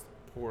I'll just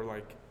pour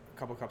like a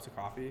couple cups of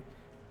coffee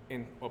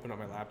and open up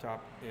my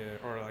laptop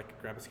or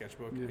like grab a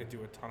sketchbook and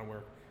do a ton of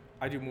work.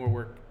 I do more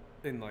work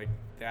in like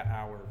that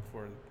hour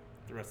before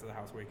the rest of the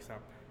house wakes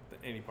up than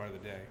any part of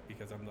the day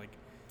because I'm like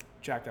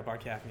jacked up on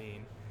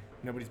caffeine.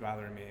 Nobody's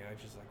bothering me. I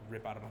just like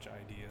rip out a bunch of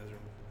ideas or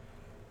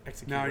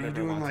execute. Now, are you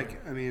doing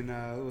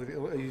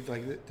are you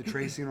like the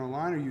tracing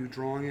online? Or are you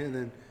drawing it and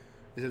then?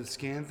 Is it a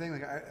scan thing?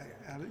 Like,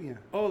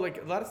 Oh,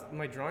 like a lot of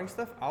my drawing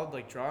stuff, I'll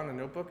like draw on a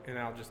notebook and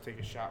I'll just take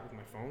a shot with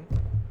my phone,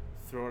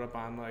 throw it up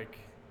on like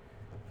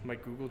my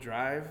Google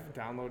Drive,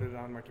 download it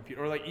on my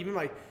computer, or like even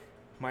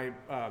my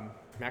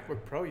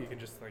MacBook Pro, you can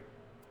just like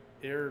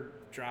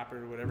AirDrop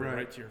or whatever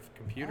right to your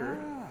computer.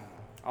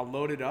 I'll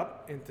load it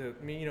up into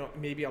me.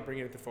 Maybe I'll bring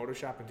it into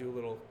Photoshop and do a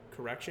little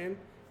correction,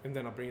 and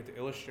then I'll bring it to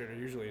Illustrator.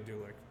 Usually, I do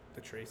like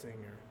the tracing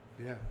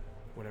or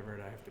whatever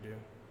I have to do.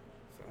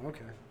 So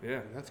okay,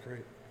 that's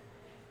great.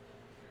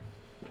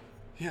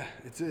 Yeah,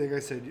 it's like I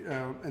said,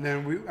 and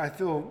then I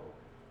feel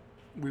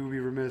we would be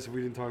remiss if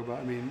we didn't talk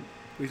about. We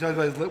talked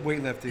about his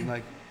weightlifting.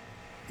 Like,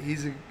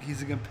 he's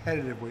a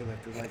competitive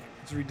weightlifter. Like,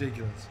 it's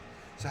ridiculous.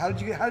 So how did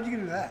you get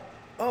into that?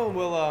 Oh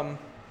well,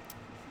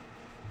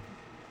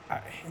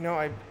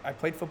 I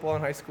played football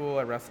in high school.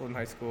 I wrestled in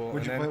high school.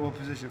 What'd you play? What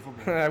position of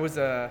football? I was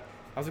a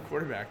I was a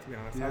quarterback, to be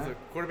honest. Yeah? I was a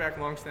quarterback,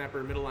 long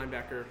snapper, middle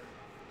linebacker,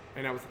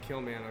 and I was the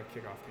kill man on the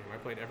kickoff team. I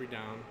played every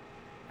down.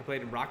 I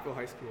played in Rockville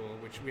High School,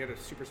 which we had a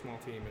super small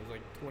team. It was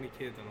like 20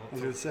 kids on all. I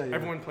was gonna say, yeah.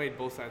 Everyone played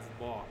both sides of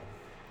the ball,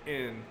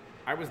 and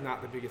I was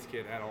not the biggest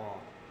kid at all.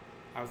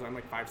 I'm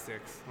like 5'6",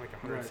 like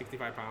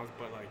 165 pounds,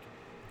 but like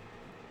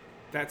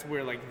that's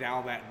where like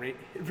now that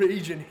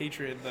rage and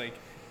hatred like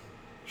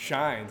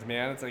shines,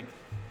 man. It's like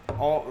a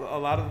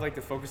lot of like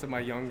the focus of my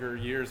younger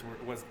years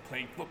was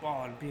playing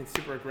football and being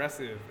super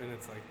aggressive, and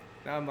it's like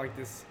now I'm like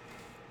this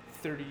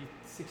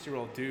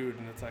 36-year-old dude,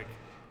 and it's like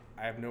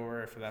I have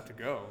nowhere for that to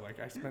go. Like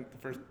I spent the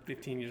first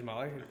 15 years of my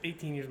life,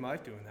 18 years of my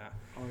life doing that.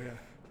 Oh yeah.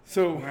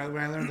 So when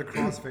I learned the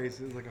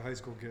crossface, it was like a high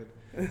school kid.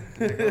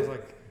 Like, I was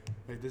like,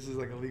 this is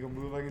like a legal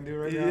move I can do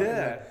right now.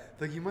 Yeah.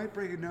 Like you might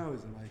break a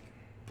nose, and like,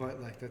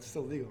 but like that's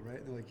still legal, right?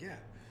 And they're like, yeah.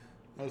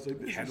 I was like,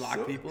 this is headlock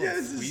so, people. Yeah,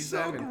 this is squeeze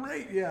so them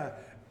great. Yeah.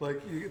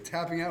 Like you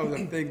tapping out with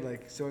a thing.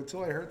 Like so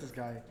until I hurt this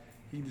guy,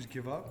 he can just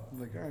give up.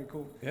 I'm like, all right,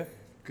 cool. Yeah.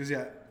 Because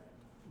yeah.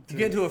 You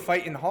get into a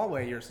fight in the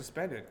hallway, you're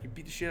suspended. You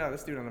beat the shit out of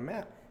this dude on the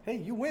mat. Hey,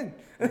 you win.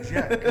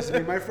 Yeah, because I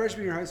mean, my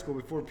freshman year in high school,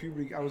 before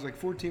puberty, I was like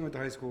 14 with the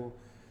high school,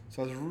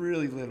 so I was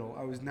really little.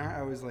 I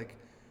was like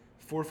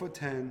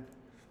 4'10",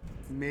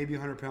 maybe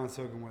 100 pounds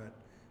soaking wet,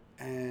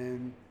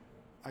 and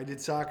I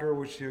did soccer,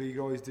 which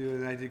you always do,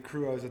 and I did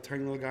crew. I was a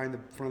tiny little guy in the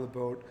front of the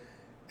boat,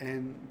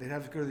 and they'd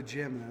have to go to the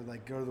gym, and I'd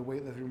like go to the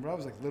weightlifting room. But I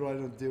was like little, I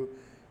didn't know what to do,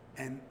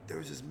 and there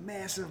was this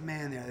massive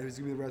man there. He was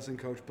gonna be the wrestling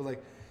coach, but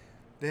like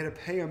they had to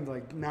pay him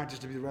like not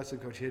just to be the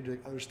wrestling coach. He had to do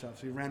like other stuff,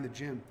 so he ran the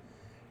gym.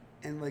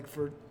 And like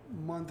for a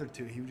month or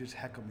two, he would just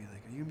heckle me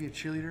like, "Are you gonna be a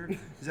cheerleader?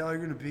 Is that all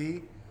you're gonna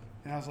be?"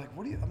 And I was like,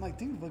 "What do you?" I'm like,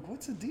 "Dude, like,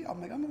 what's the deal?" I'm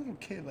like, "I'm a little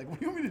kid. Like, what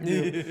do you want me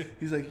to do?"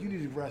 He's like, "You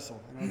need to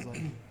wrestle." And I was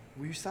like,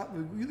 "Will you stop?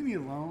 Will you leave me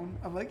alone?"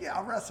 I'm like, "Yeah,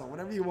 I'll wrestle.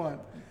 Whatever you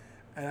want."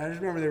 And I just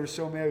remember they were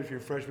so mad between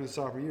freshman and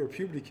sophomore year.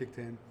 Puberty kicked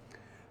in,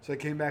 so I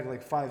came back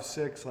like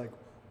 5'6", like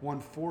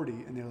 140,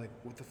 and they're like,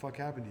 "What the fuck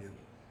happened to you?"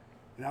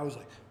 And I was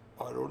like,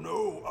 I don't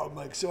know. I'm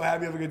like so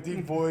happy having a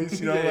deep voice,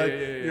 you know,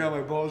 you know,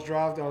 my balls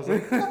dropped. I was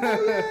like,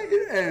 oh,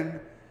 yeah. And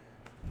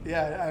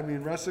yeah, I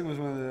mean, wrestling was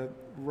one of the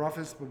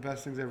roughest but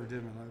best things I ever did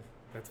in my life.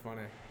 That's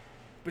funny.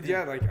 But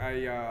yeah, like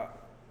I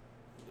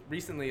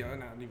recently,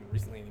 not even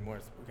recently anymore,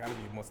 it's got to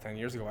be almost 10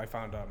 years ago, I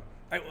found,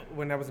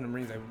 when I was in the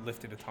Marines, I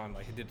lifted a ton.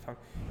 Like I did a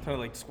ton of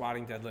like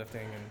squatting,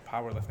 deadlifting, and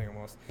powerlifting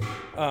almost.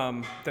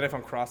 Then I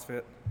found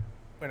CrossFit,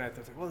 and I was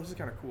like, well, this is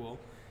kind of cool.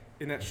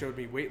 And that showed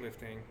me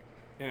weightlifting.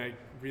 And I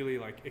really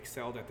like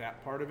excelled at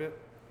that part of it,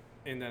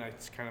 and then I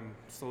just kind of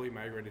slowly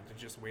migrated to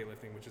just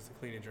weightlifting, which is a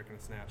clean and jerk and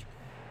a snatch.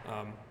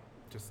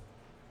 Just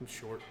I'm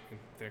short and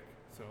thick,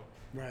 so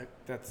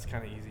that's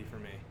kind of easy for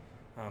me.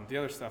 The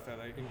other stuff that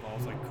like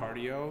involves like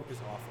cardio is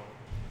awful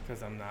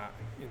because I'm not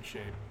in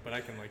shape, but I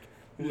can like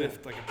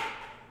lift like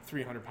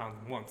 300 pounds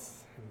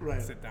once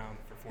and sit down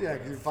for 4 minutes. Yeah,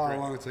 because you follow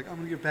along, it's like I'm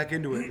gonna get back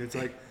into it. And it's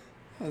like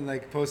I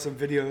like post some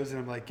videos, and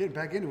I'm like getting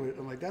back into it.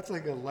 I'm like that's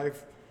like a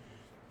life.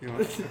 You know,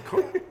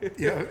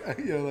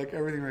 like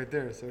everything right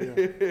there. So yeah,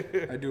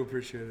 I do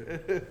appreciate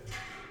it.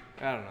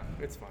 I don't know,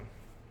 it's fun.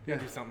 You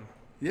gotta do something.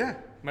 Yeah.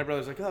 My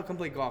brother's like, oh, come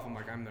play golf. I'm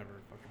like, I'm never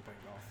fucking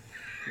playing golf.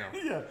 No.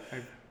 Yeah. I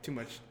have too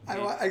much.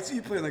 I see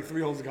you playing like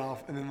 3 holes of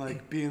golf, and then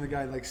like being the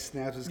guy that, like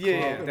snaps his club.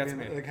 Yeah, that's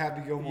being, me. Like Happy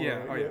Gilmore.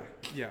 Yeah. Oh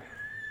yeah.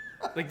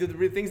 Like the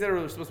things that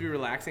are supposed to be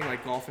relaxing,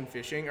 like golf and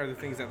fishing, are the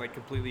things that like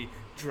completely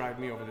drive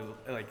me over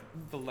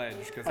the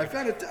ledge. Cause I've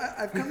come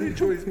to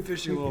enjoy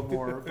fishing a little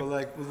more, but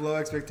like with low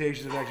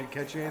expectations of actually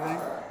catching anything.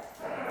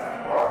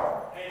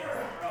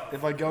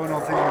 If I go and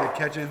don't think I'm gonna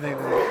catch anything,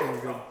 then I'm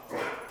good.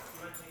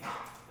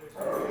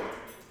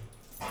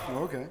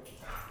 Oh, okay.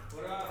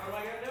 What am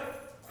I gonna do?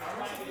 Am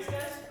I gonna do these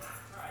guys?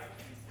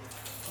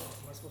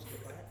 Am I supposed to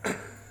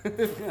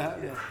get back?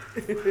 Yeah.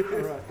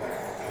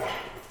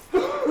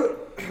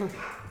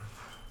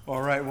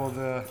 All right. Well,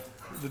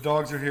 the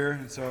dogs are here,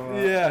 and so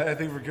I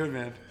think we're good,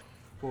 man.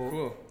 Well,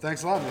 cool.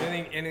 Thanks a lot,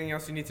 man. Anything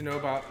else you need to know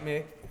about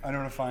me? I know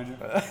where to find you.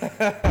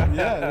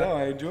 Yeah, no,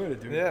 I enjoyed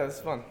it, dude. Yeah, it was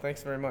fun.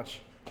 Thanks very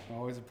much.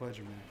 Always a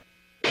pleasure, man.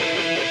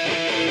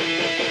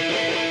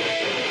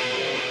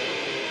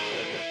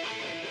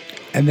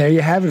 And there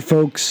you have it,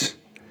 folks.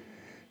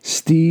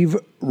 Steve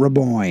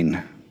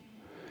Raboin.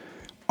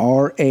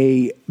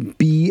 Raboin.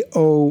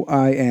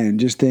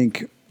 Just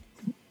think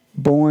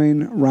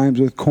Boyne rhymes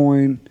with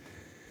coin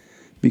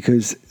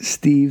because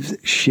Steve's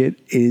shit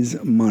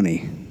is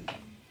money.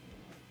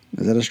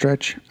 Is that a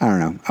stretch? I don't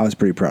know. I was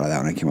pretty proud of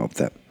that when I came up with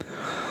that.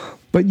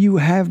 But you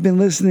have been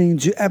listening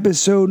to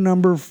episode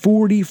number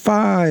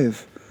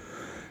 45.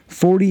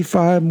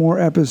 45 more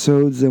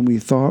episodes than we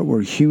thought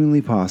were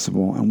humanly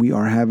possible, and we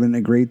are having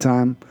a great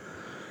time.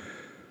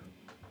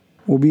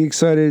 We'll be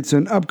excited. It's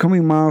an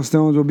upcoming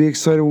milestones. We'll be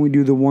excited when we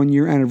do the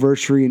 1-year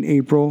anniversary in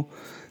April.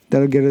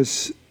 That'll get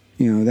us,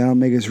 that'll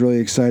make us really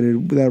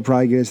excited. That'll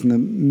probably get us in the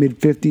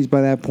mid-50s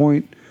by that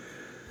point.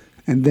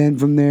 And then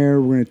from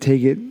there, we're going to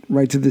take it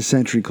right to the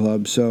Century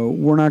Club. So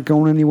we're not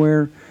going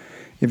anywhere.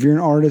 If you're an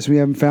artist, we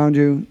haven't found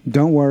you,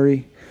 don't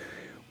worry.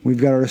 We've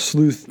got our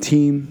sleuth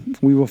team.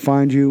 We will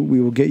find you.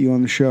 We will get you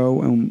on the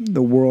show, and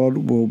the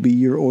world will be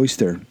your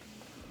oyster.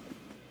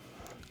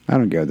 I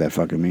don't get what that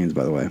fucking means,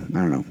 by the way. I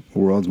don't know. The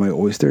world's my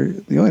oyster.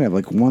 You only have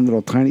like one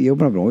little tiny. You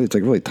open up an oyster, it's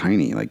like really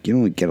tiny. Like you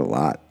don't really get a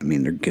lot. I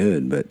mean, they're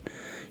good, but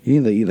you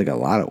need to eat like a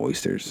lot of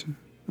oysters.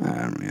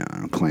 I don't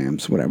know,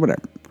 clams, whatever.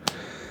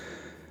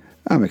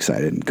 I'm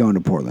excited. Going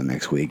to Portland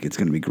next week. It's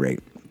going to be great.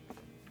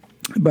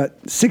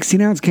 But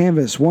 16-ounce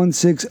canvas,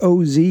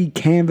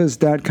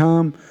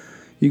 16ozcanvas.com.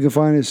 You can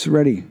find us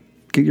ready.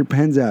 Get your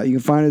pens out. You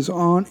can find us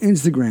on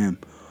Instagram,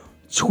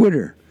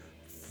 Twitter,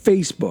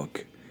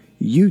 Facebook,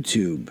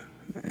 YouTube.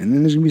 And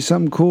then there's gonna be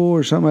something cool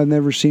or something I've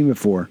never seen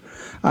before.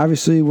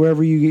 Obviously,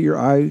 wherever you get your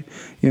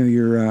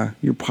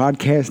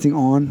podcasting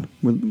on,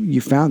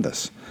 you found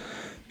us.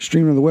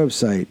 Stream on the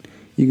website.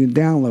 You can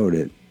download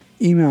it,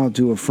 email it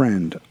to a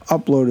friend,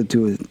 upload it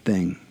to a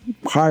thing,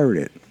 pirate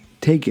it,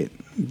 take it,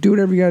 do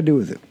whatever you gotta do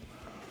with it.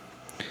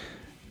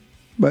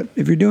 But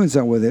if you're doing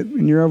something with it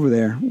and you're over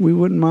there, we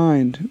wouldn't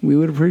mind. We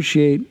would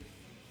appreciate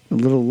a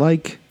little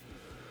like,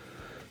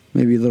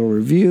 maybe a little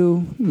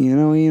review. You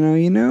know.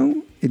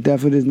 It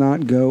definitely does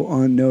not go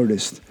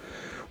unnoticed.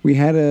 We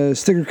had a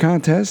sticker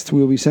contest.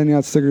 We'll be sending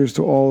out stickers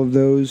to all of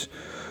those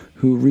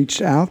who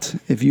reached out.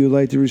 If you would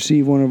like to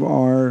receive one of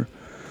our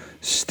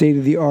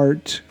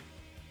state-of-the-art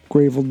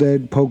Grateful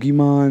Dead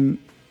Pokemon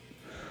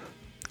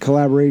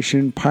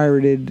collaboration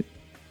pirated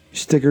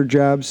sticker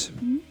jobs,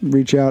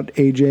 reach out,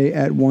 AJ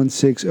at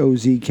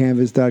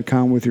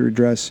 16ozcanvas.com with your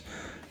address,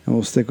 and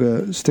we'll stick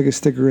a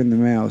sticker in the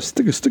mail.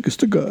 Stick a sticker.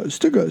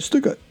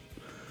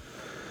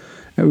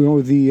 And we went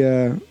with the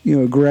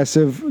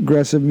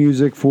aggressive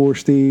music for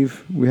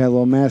Steve. We had a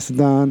little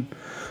Mastodon,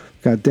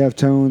 got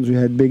Deftones, we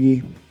had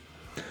Biggie,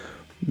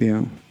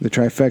 the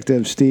trifecta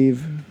of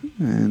Steve,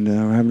 and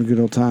we're having a good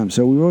old time.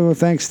 So we want to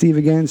thank Steve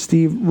again,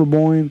 Steve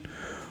Raboin,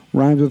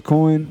 rhymes with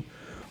coin,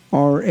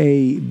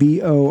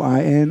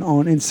 Raboin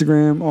on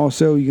Instagram.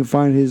 Also, you can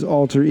find his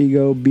alter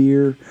ego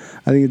beer.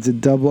 I think it's a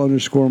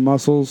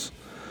 _muscles.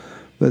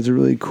 That's a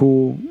really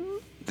cool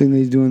thing that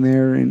he's doing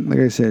there. And like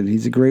I said,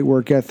 he's a great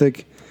work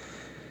ethic.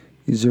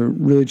 He's a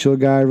really chill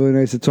guy, really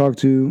nice to talk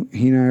to.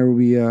 He and I will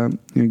be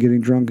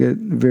getting drunk at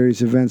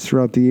various events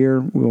throughout the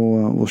year.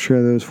 We'll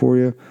share those for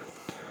you.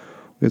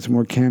 Get some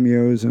more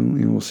cameos,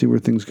 and we'll see where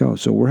things go.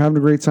 So we're having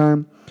a great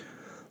time.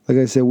 Like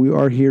I said, we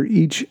are here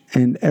each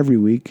and every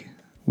week.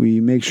 We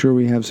make sure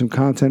we have some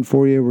content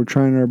for you. We're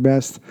trying our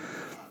best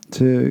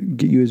to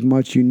get you as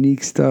much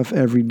unique stuff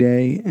every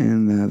day,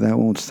 and that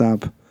won't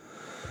stop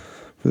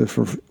for the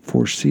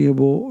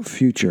foreseeable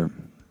future.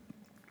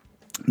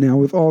 Now,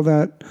 with all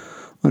that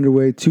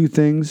underway, two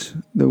things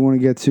that we want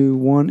to get to.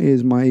 One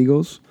is my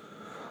Eagles.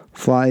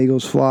 Fly,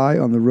 Eagles, fly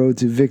on the road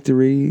to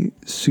victory.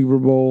 Super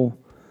Bowl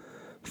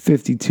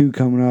 52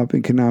 coming up,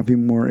 and cannot be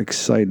more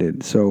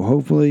excited. So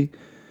hopefully,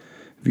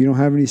 if you don't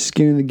have any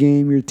skin in the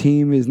game, your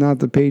team is not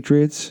the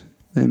Patriots,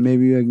 then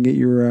maybe I can get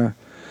your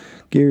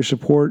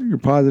support, your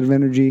positive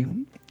energy,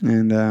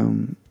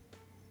 and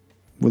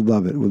would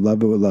love it. Would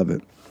love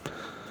it.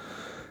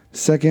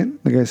 Second,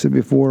 like I said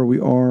before, we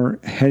are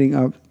heading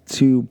up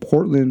to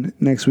Portland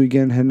next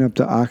weekend, heading up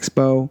to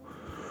Oxbow.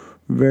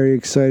 Very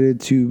excited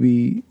to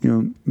be,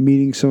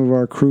 meeting some of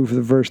our crew for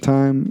the first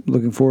time.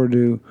 Looking forward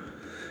to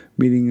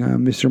meeting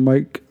Mr.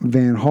 Mike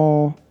Van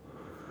Hall,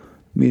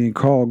 meeting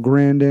Carl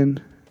Grandin,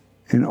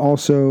 and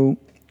also,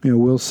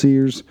 Will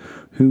Sears,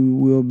 who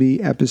will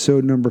be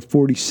episode number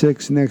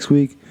 46 next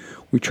week.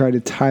 We try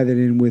to tie that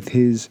in with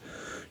his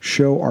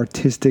show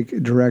Artistic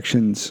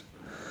Directions.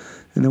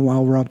 And then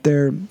while we're up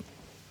there,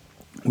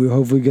 we'll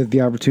hopefully get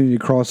the opportunity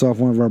to cross off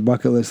one of our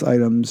bucket list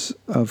items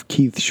of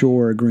Keith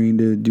Shore agreeing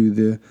to do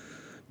the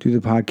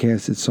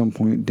podcast at some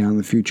point down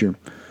the future.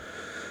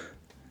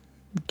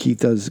 Keith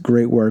does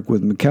great work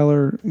with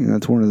McKellar.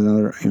 That's one of the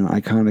other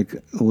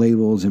iconic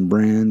labels and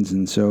brands,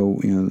 and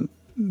so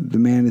the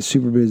man is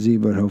super busy,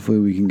 but hopefully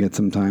we can get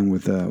some time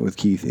with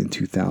Keith in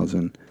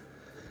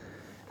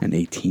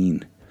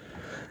 2018.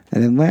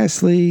 And then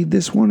lastly,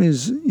 this one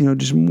is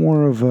just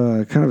more of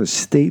a kind of a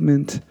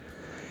statement.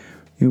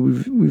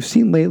 We've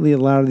seen lately a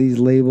lot of these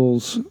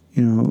labels,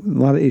 a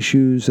lot of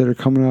issues that are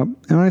coming up.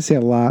 And when I say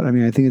a lot, I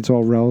mean I think it's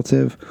all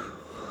relative.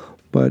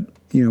 But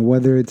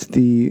whether it's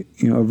the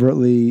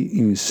overtly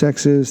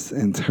sexist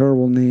and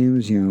terrible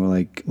names,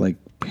 like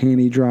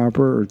panty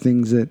dropper, or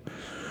things that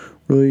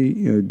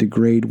really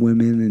degrade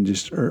women and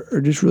just are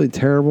just really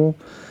terrible.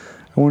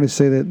 I want to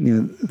say that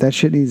that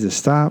shit needs to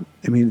stop.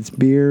 I mean, it's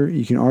beer.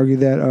 You can argue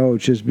that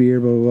it's just beer,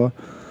 blah blah blah,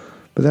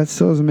 but that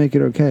still doesn't make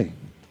it okay.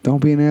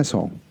 Don't be an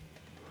asshole.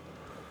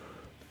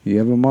 You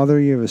have a mother,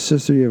 you have a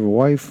sister, you have a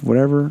wife,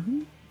 whatever,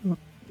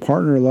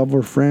 partner,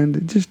 lover,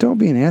 friend. Just don't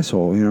be an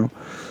asshole.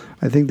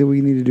 I think that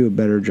we need to do a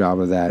better job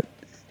of that.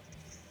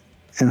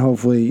 And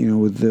hopefully,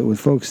 with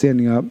folks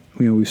standing up,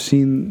 we've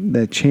seen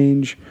that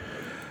change.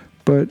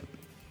 But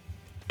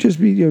just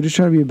be, just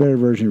try to be a better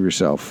version of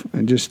yourself,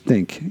 and just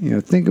think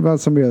about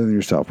somebody other than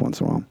yourself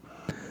once in a while.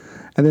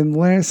 And then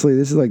lastly,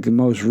 this is like the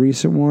most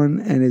recent one,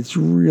 and it's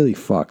really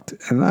fucked.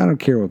 And I don't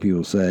care what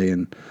people say.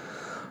 And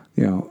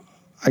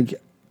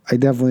I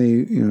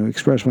definitely,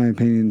 express my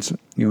opinions,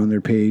 on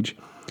their page.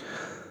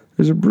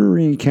 There's a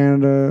brewery in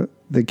Canada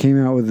that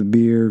came out with a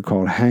beer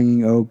called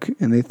Hanging Oak,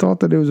 and they thought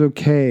that it was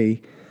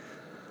okay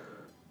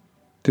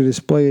to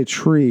display a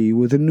tree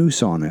with a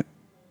noose on it.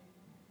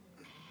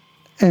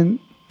 And,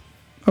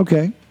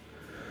 okay,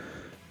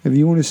 if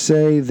you want to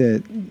say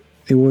that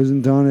it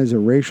wasn't done as a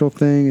racial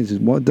thing,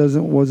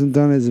 wasn't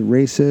done as a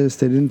racist,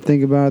 they didn't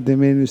think about it, they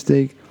made a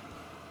mistake,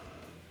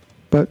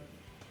 but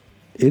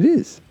it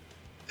is.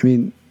 I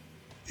mean,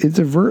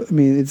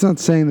 it's not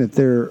saying that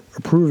they're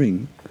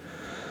approving,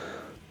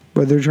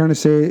 but they're trying to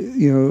say,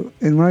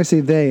 and when I say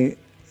they,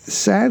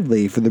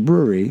 sadly for the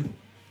brewery,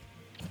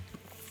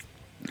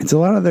 it's a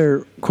lot of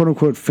their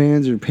quote-unquote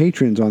fans or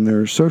patrons on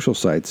their social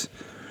sites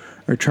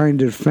are trying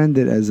to defend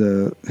it as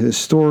a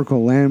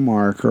historical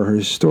landmark or a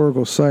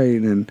historical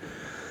site and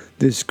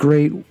this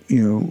great,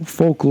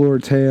 folklore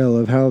tale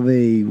of how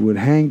they would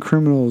hang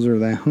criminals or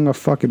they hung a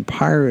fucking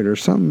pirate or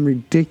something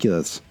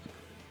ridiculous.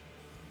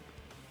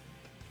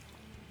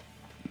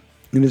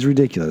 And it's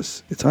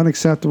ridiculous. It's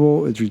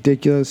unacceptable. It's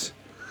ridiculous.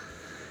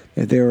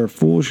 If they were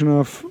foolish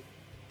enough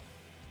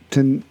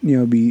to,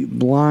 be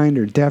blind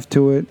or deaf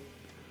to it,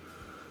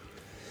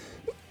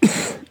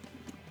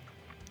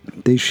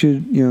 they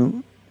should,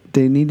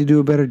 they need to do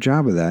a better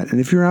job of that. And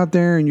if you're out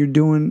there and you're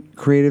doing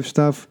creative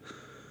stuff,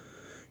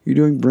 you're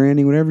doing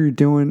branding, whatever you're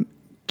doing,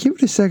 give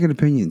it a second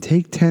opinion.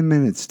 Take 10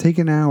 minutes. Take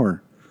an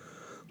hour.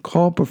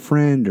 Call up a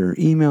friend or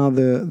email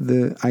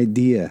the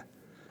idea.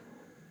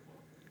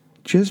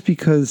 Just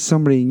because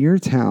somebody in your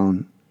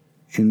town,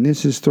 in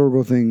this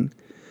historical thing,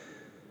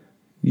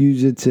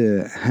 use it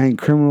to hang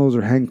criminals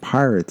or hang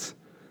pirates.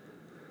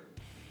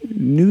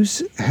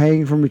 Noose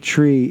hanging from a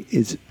tree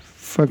is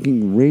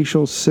fucking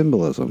racial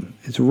symbolism.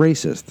 It's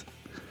racist.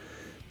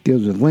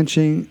 Deals with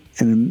lynching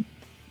and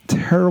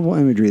terrible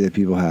imagery that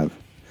people have.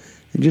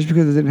 And just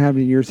because it didn't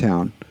happen in your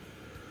town,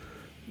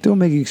 don't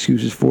make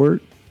excuses for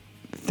it.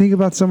 Think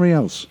about somebody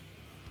else.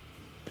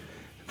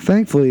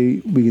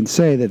 Thankfully, we can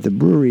say that the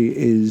brewery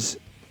is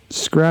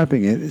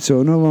scrapping it, so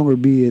it'll no longer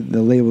be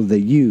the label they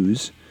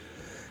use,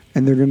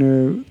 and they're going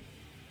to,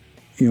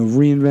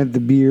 reinvent the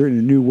beer in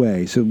a new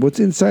way. So what's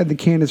inside the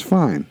can is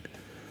fine.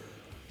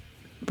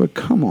 But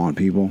come on,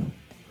 people.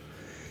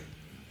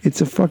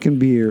 It's a fucking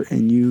beer,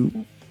 and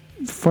you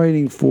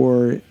fighting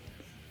for it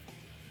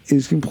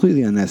is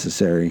completely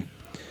unnecessary.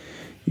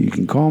 You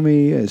can call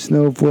me a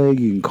snowflake,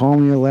 you can call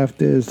me a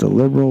leftist, a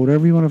liberal,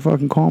 whatever you want to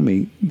fucking call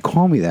me.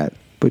 Call me that.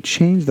 But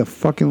change the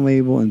fucking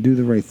label and do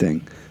the right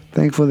thing.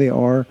 Thankfully they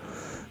are.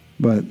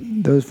 But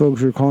those folks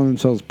who are calling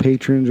themselves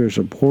patrons or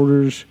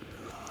supporters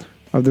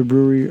of the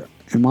brewery,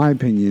 in my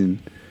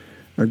opinion,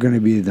 are going to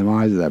be the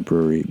demise of that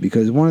brewery.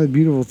 Because one of the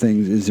beautiful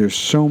things is there's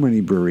so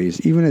many breweries,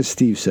 even as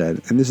Steve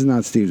said, and this is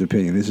not Steve's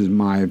opinion, this is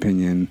my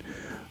opinion,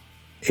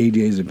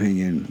 AJ's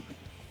opinion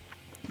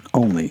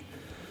only.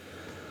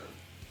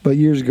 But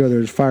years ago, there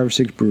was 5 or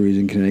 6 breweries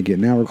in Connecticut.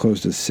 Now we're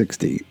close to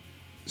 60.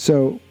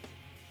 So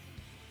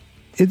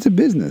it's a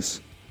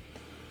business.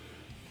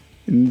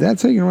 And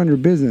that's how you run your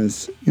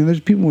business. There's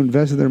people who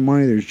invested their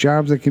money. There's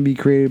jobs that can be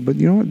created. But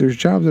you know what? There's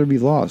jobs that will be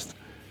lost.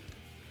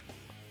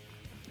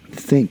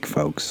 Think,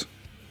 folks.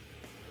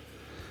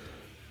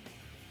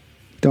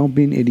 Don't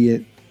be an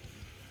idiot.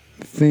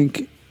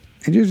 Think.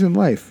 And just in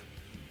life,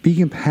 be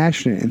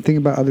compassionate and think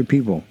about other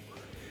people.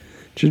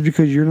 Just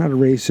because you're not a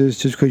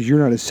racist, just because you're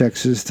not a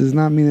sexist, does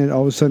not mean that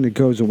all of a sudden it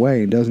goes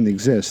away and doesn't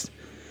exist.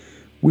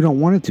 We don't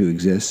want it to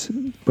exist,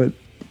 but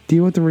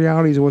deal with the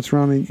realities of what's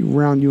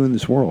around you in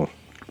this world.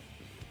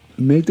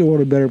 Make the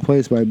world a better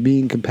place by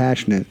being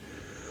compassionate,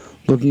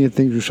 looking at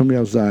things through somebody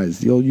else's eyes.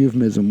 The old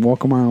euphemism,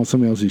 walk a mile in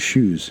somebody else's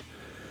shoes.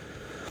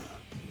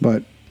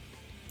 But,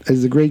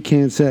 as the great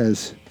Can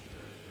says,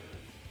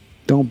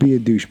 don't be a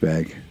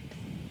douchebag.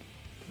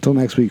 Until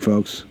next week,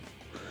 folks.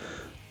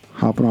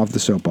 Hopping off the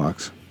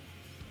soapbox.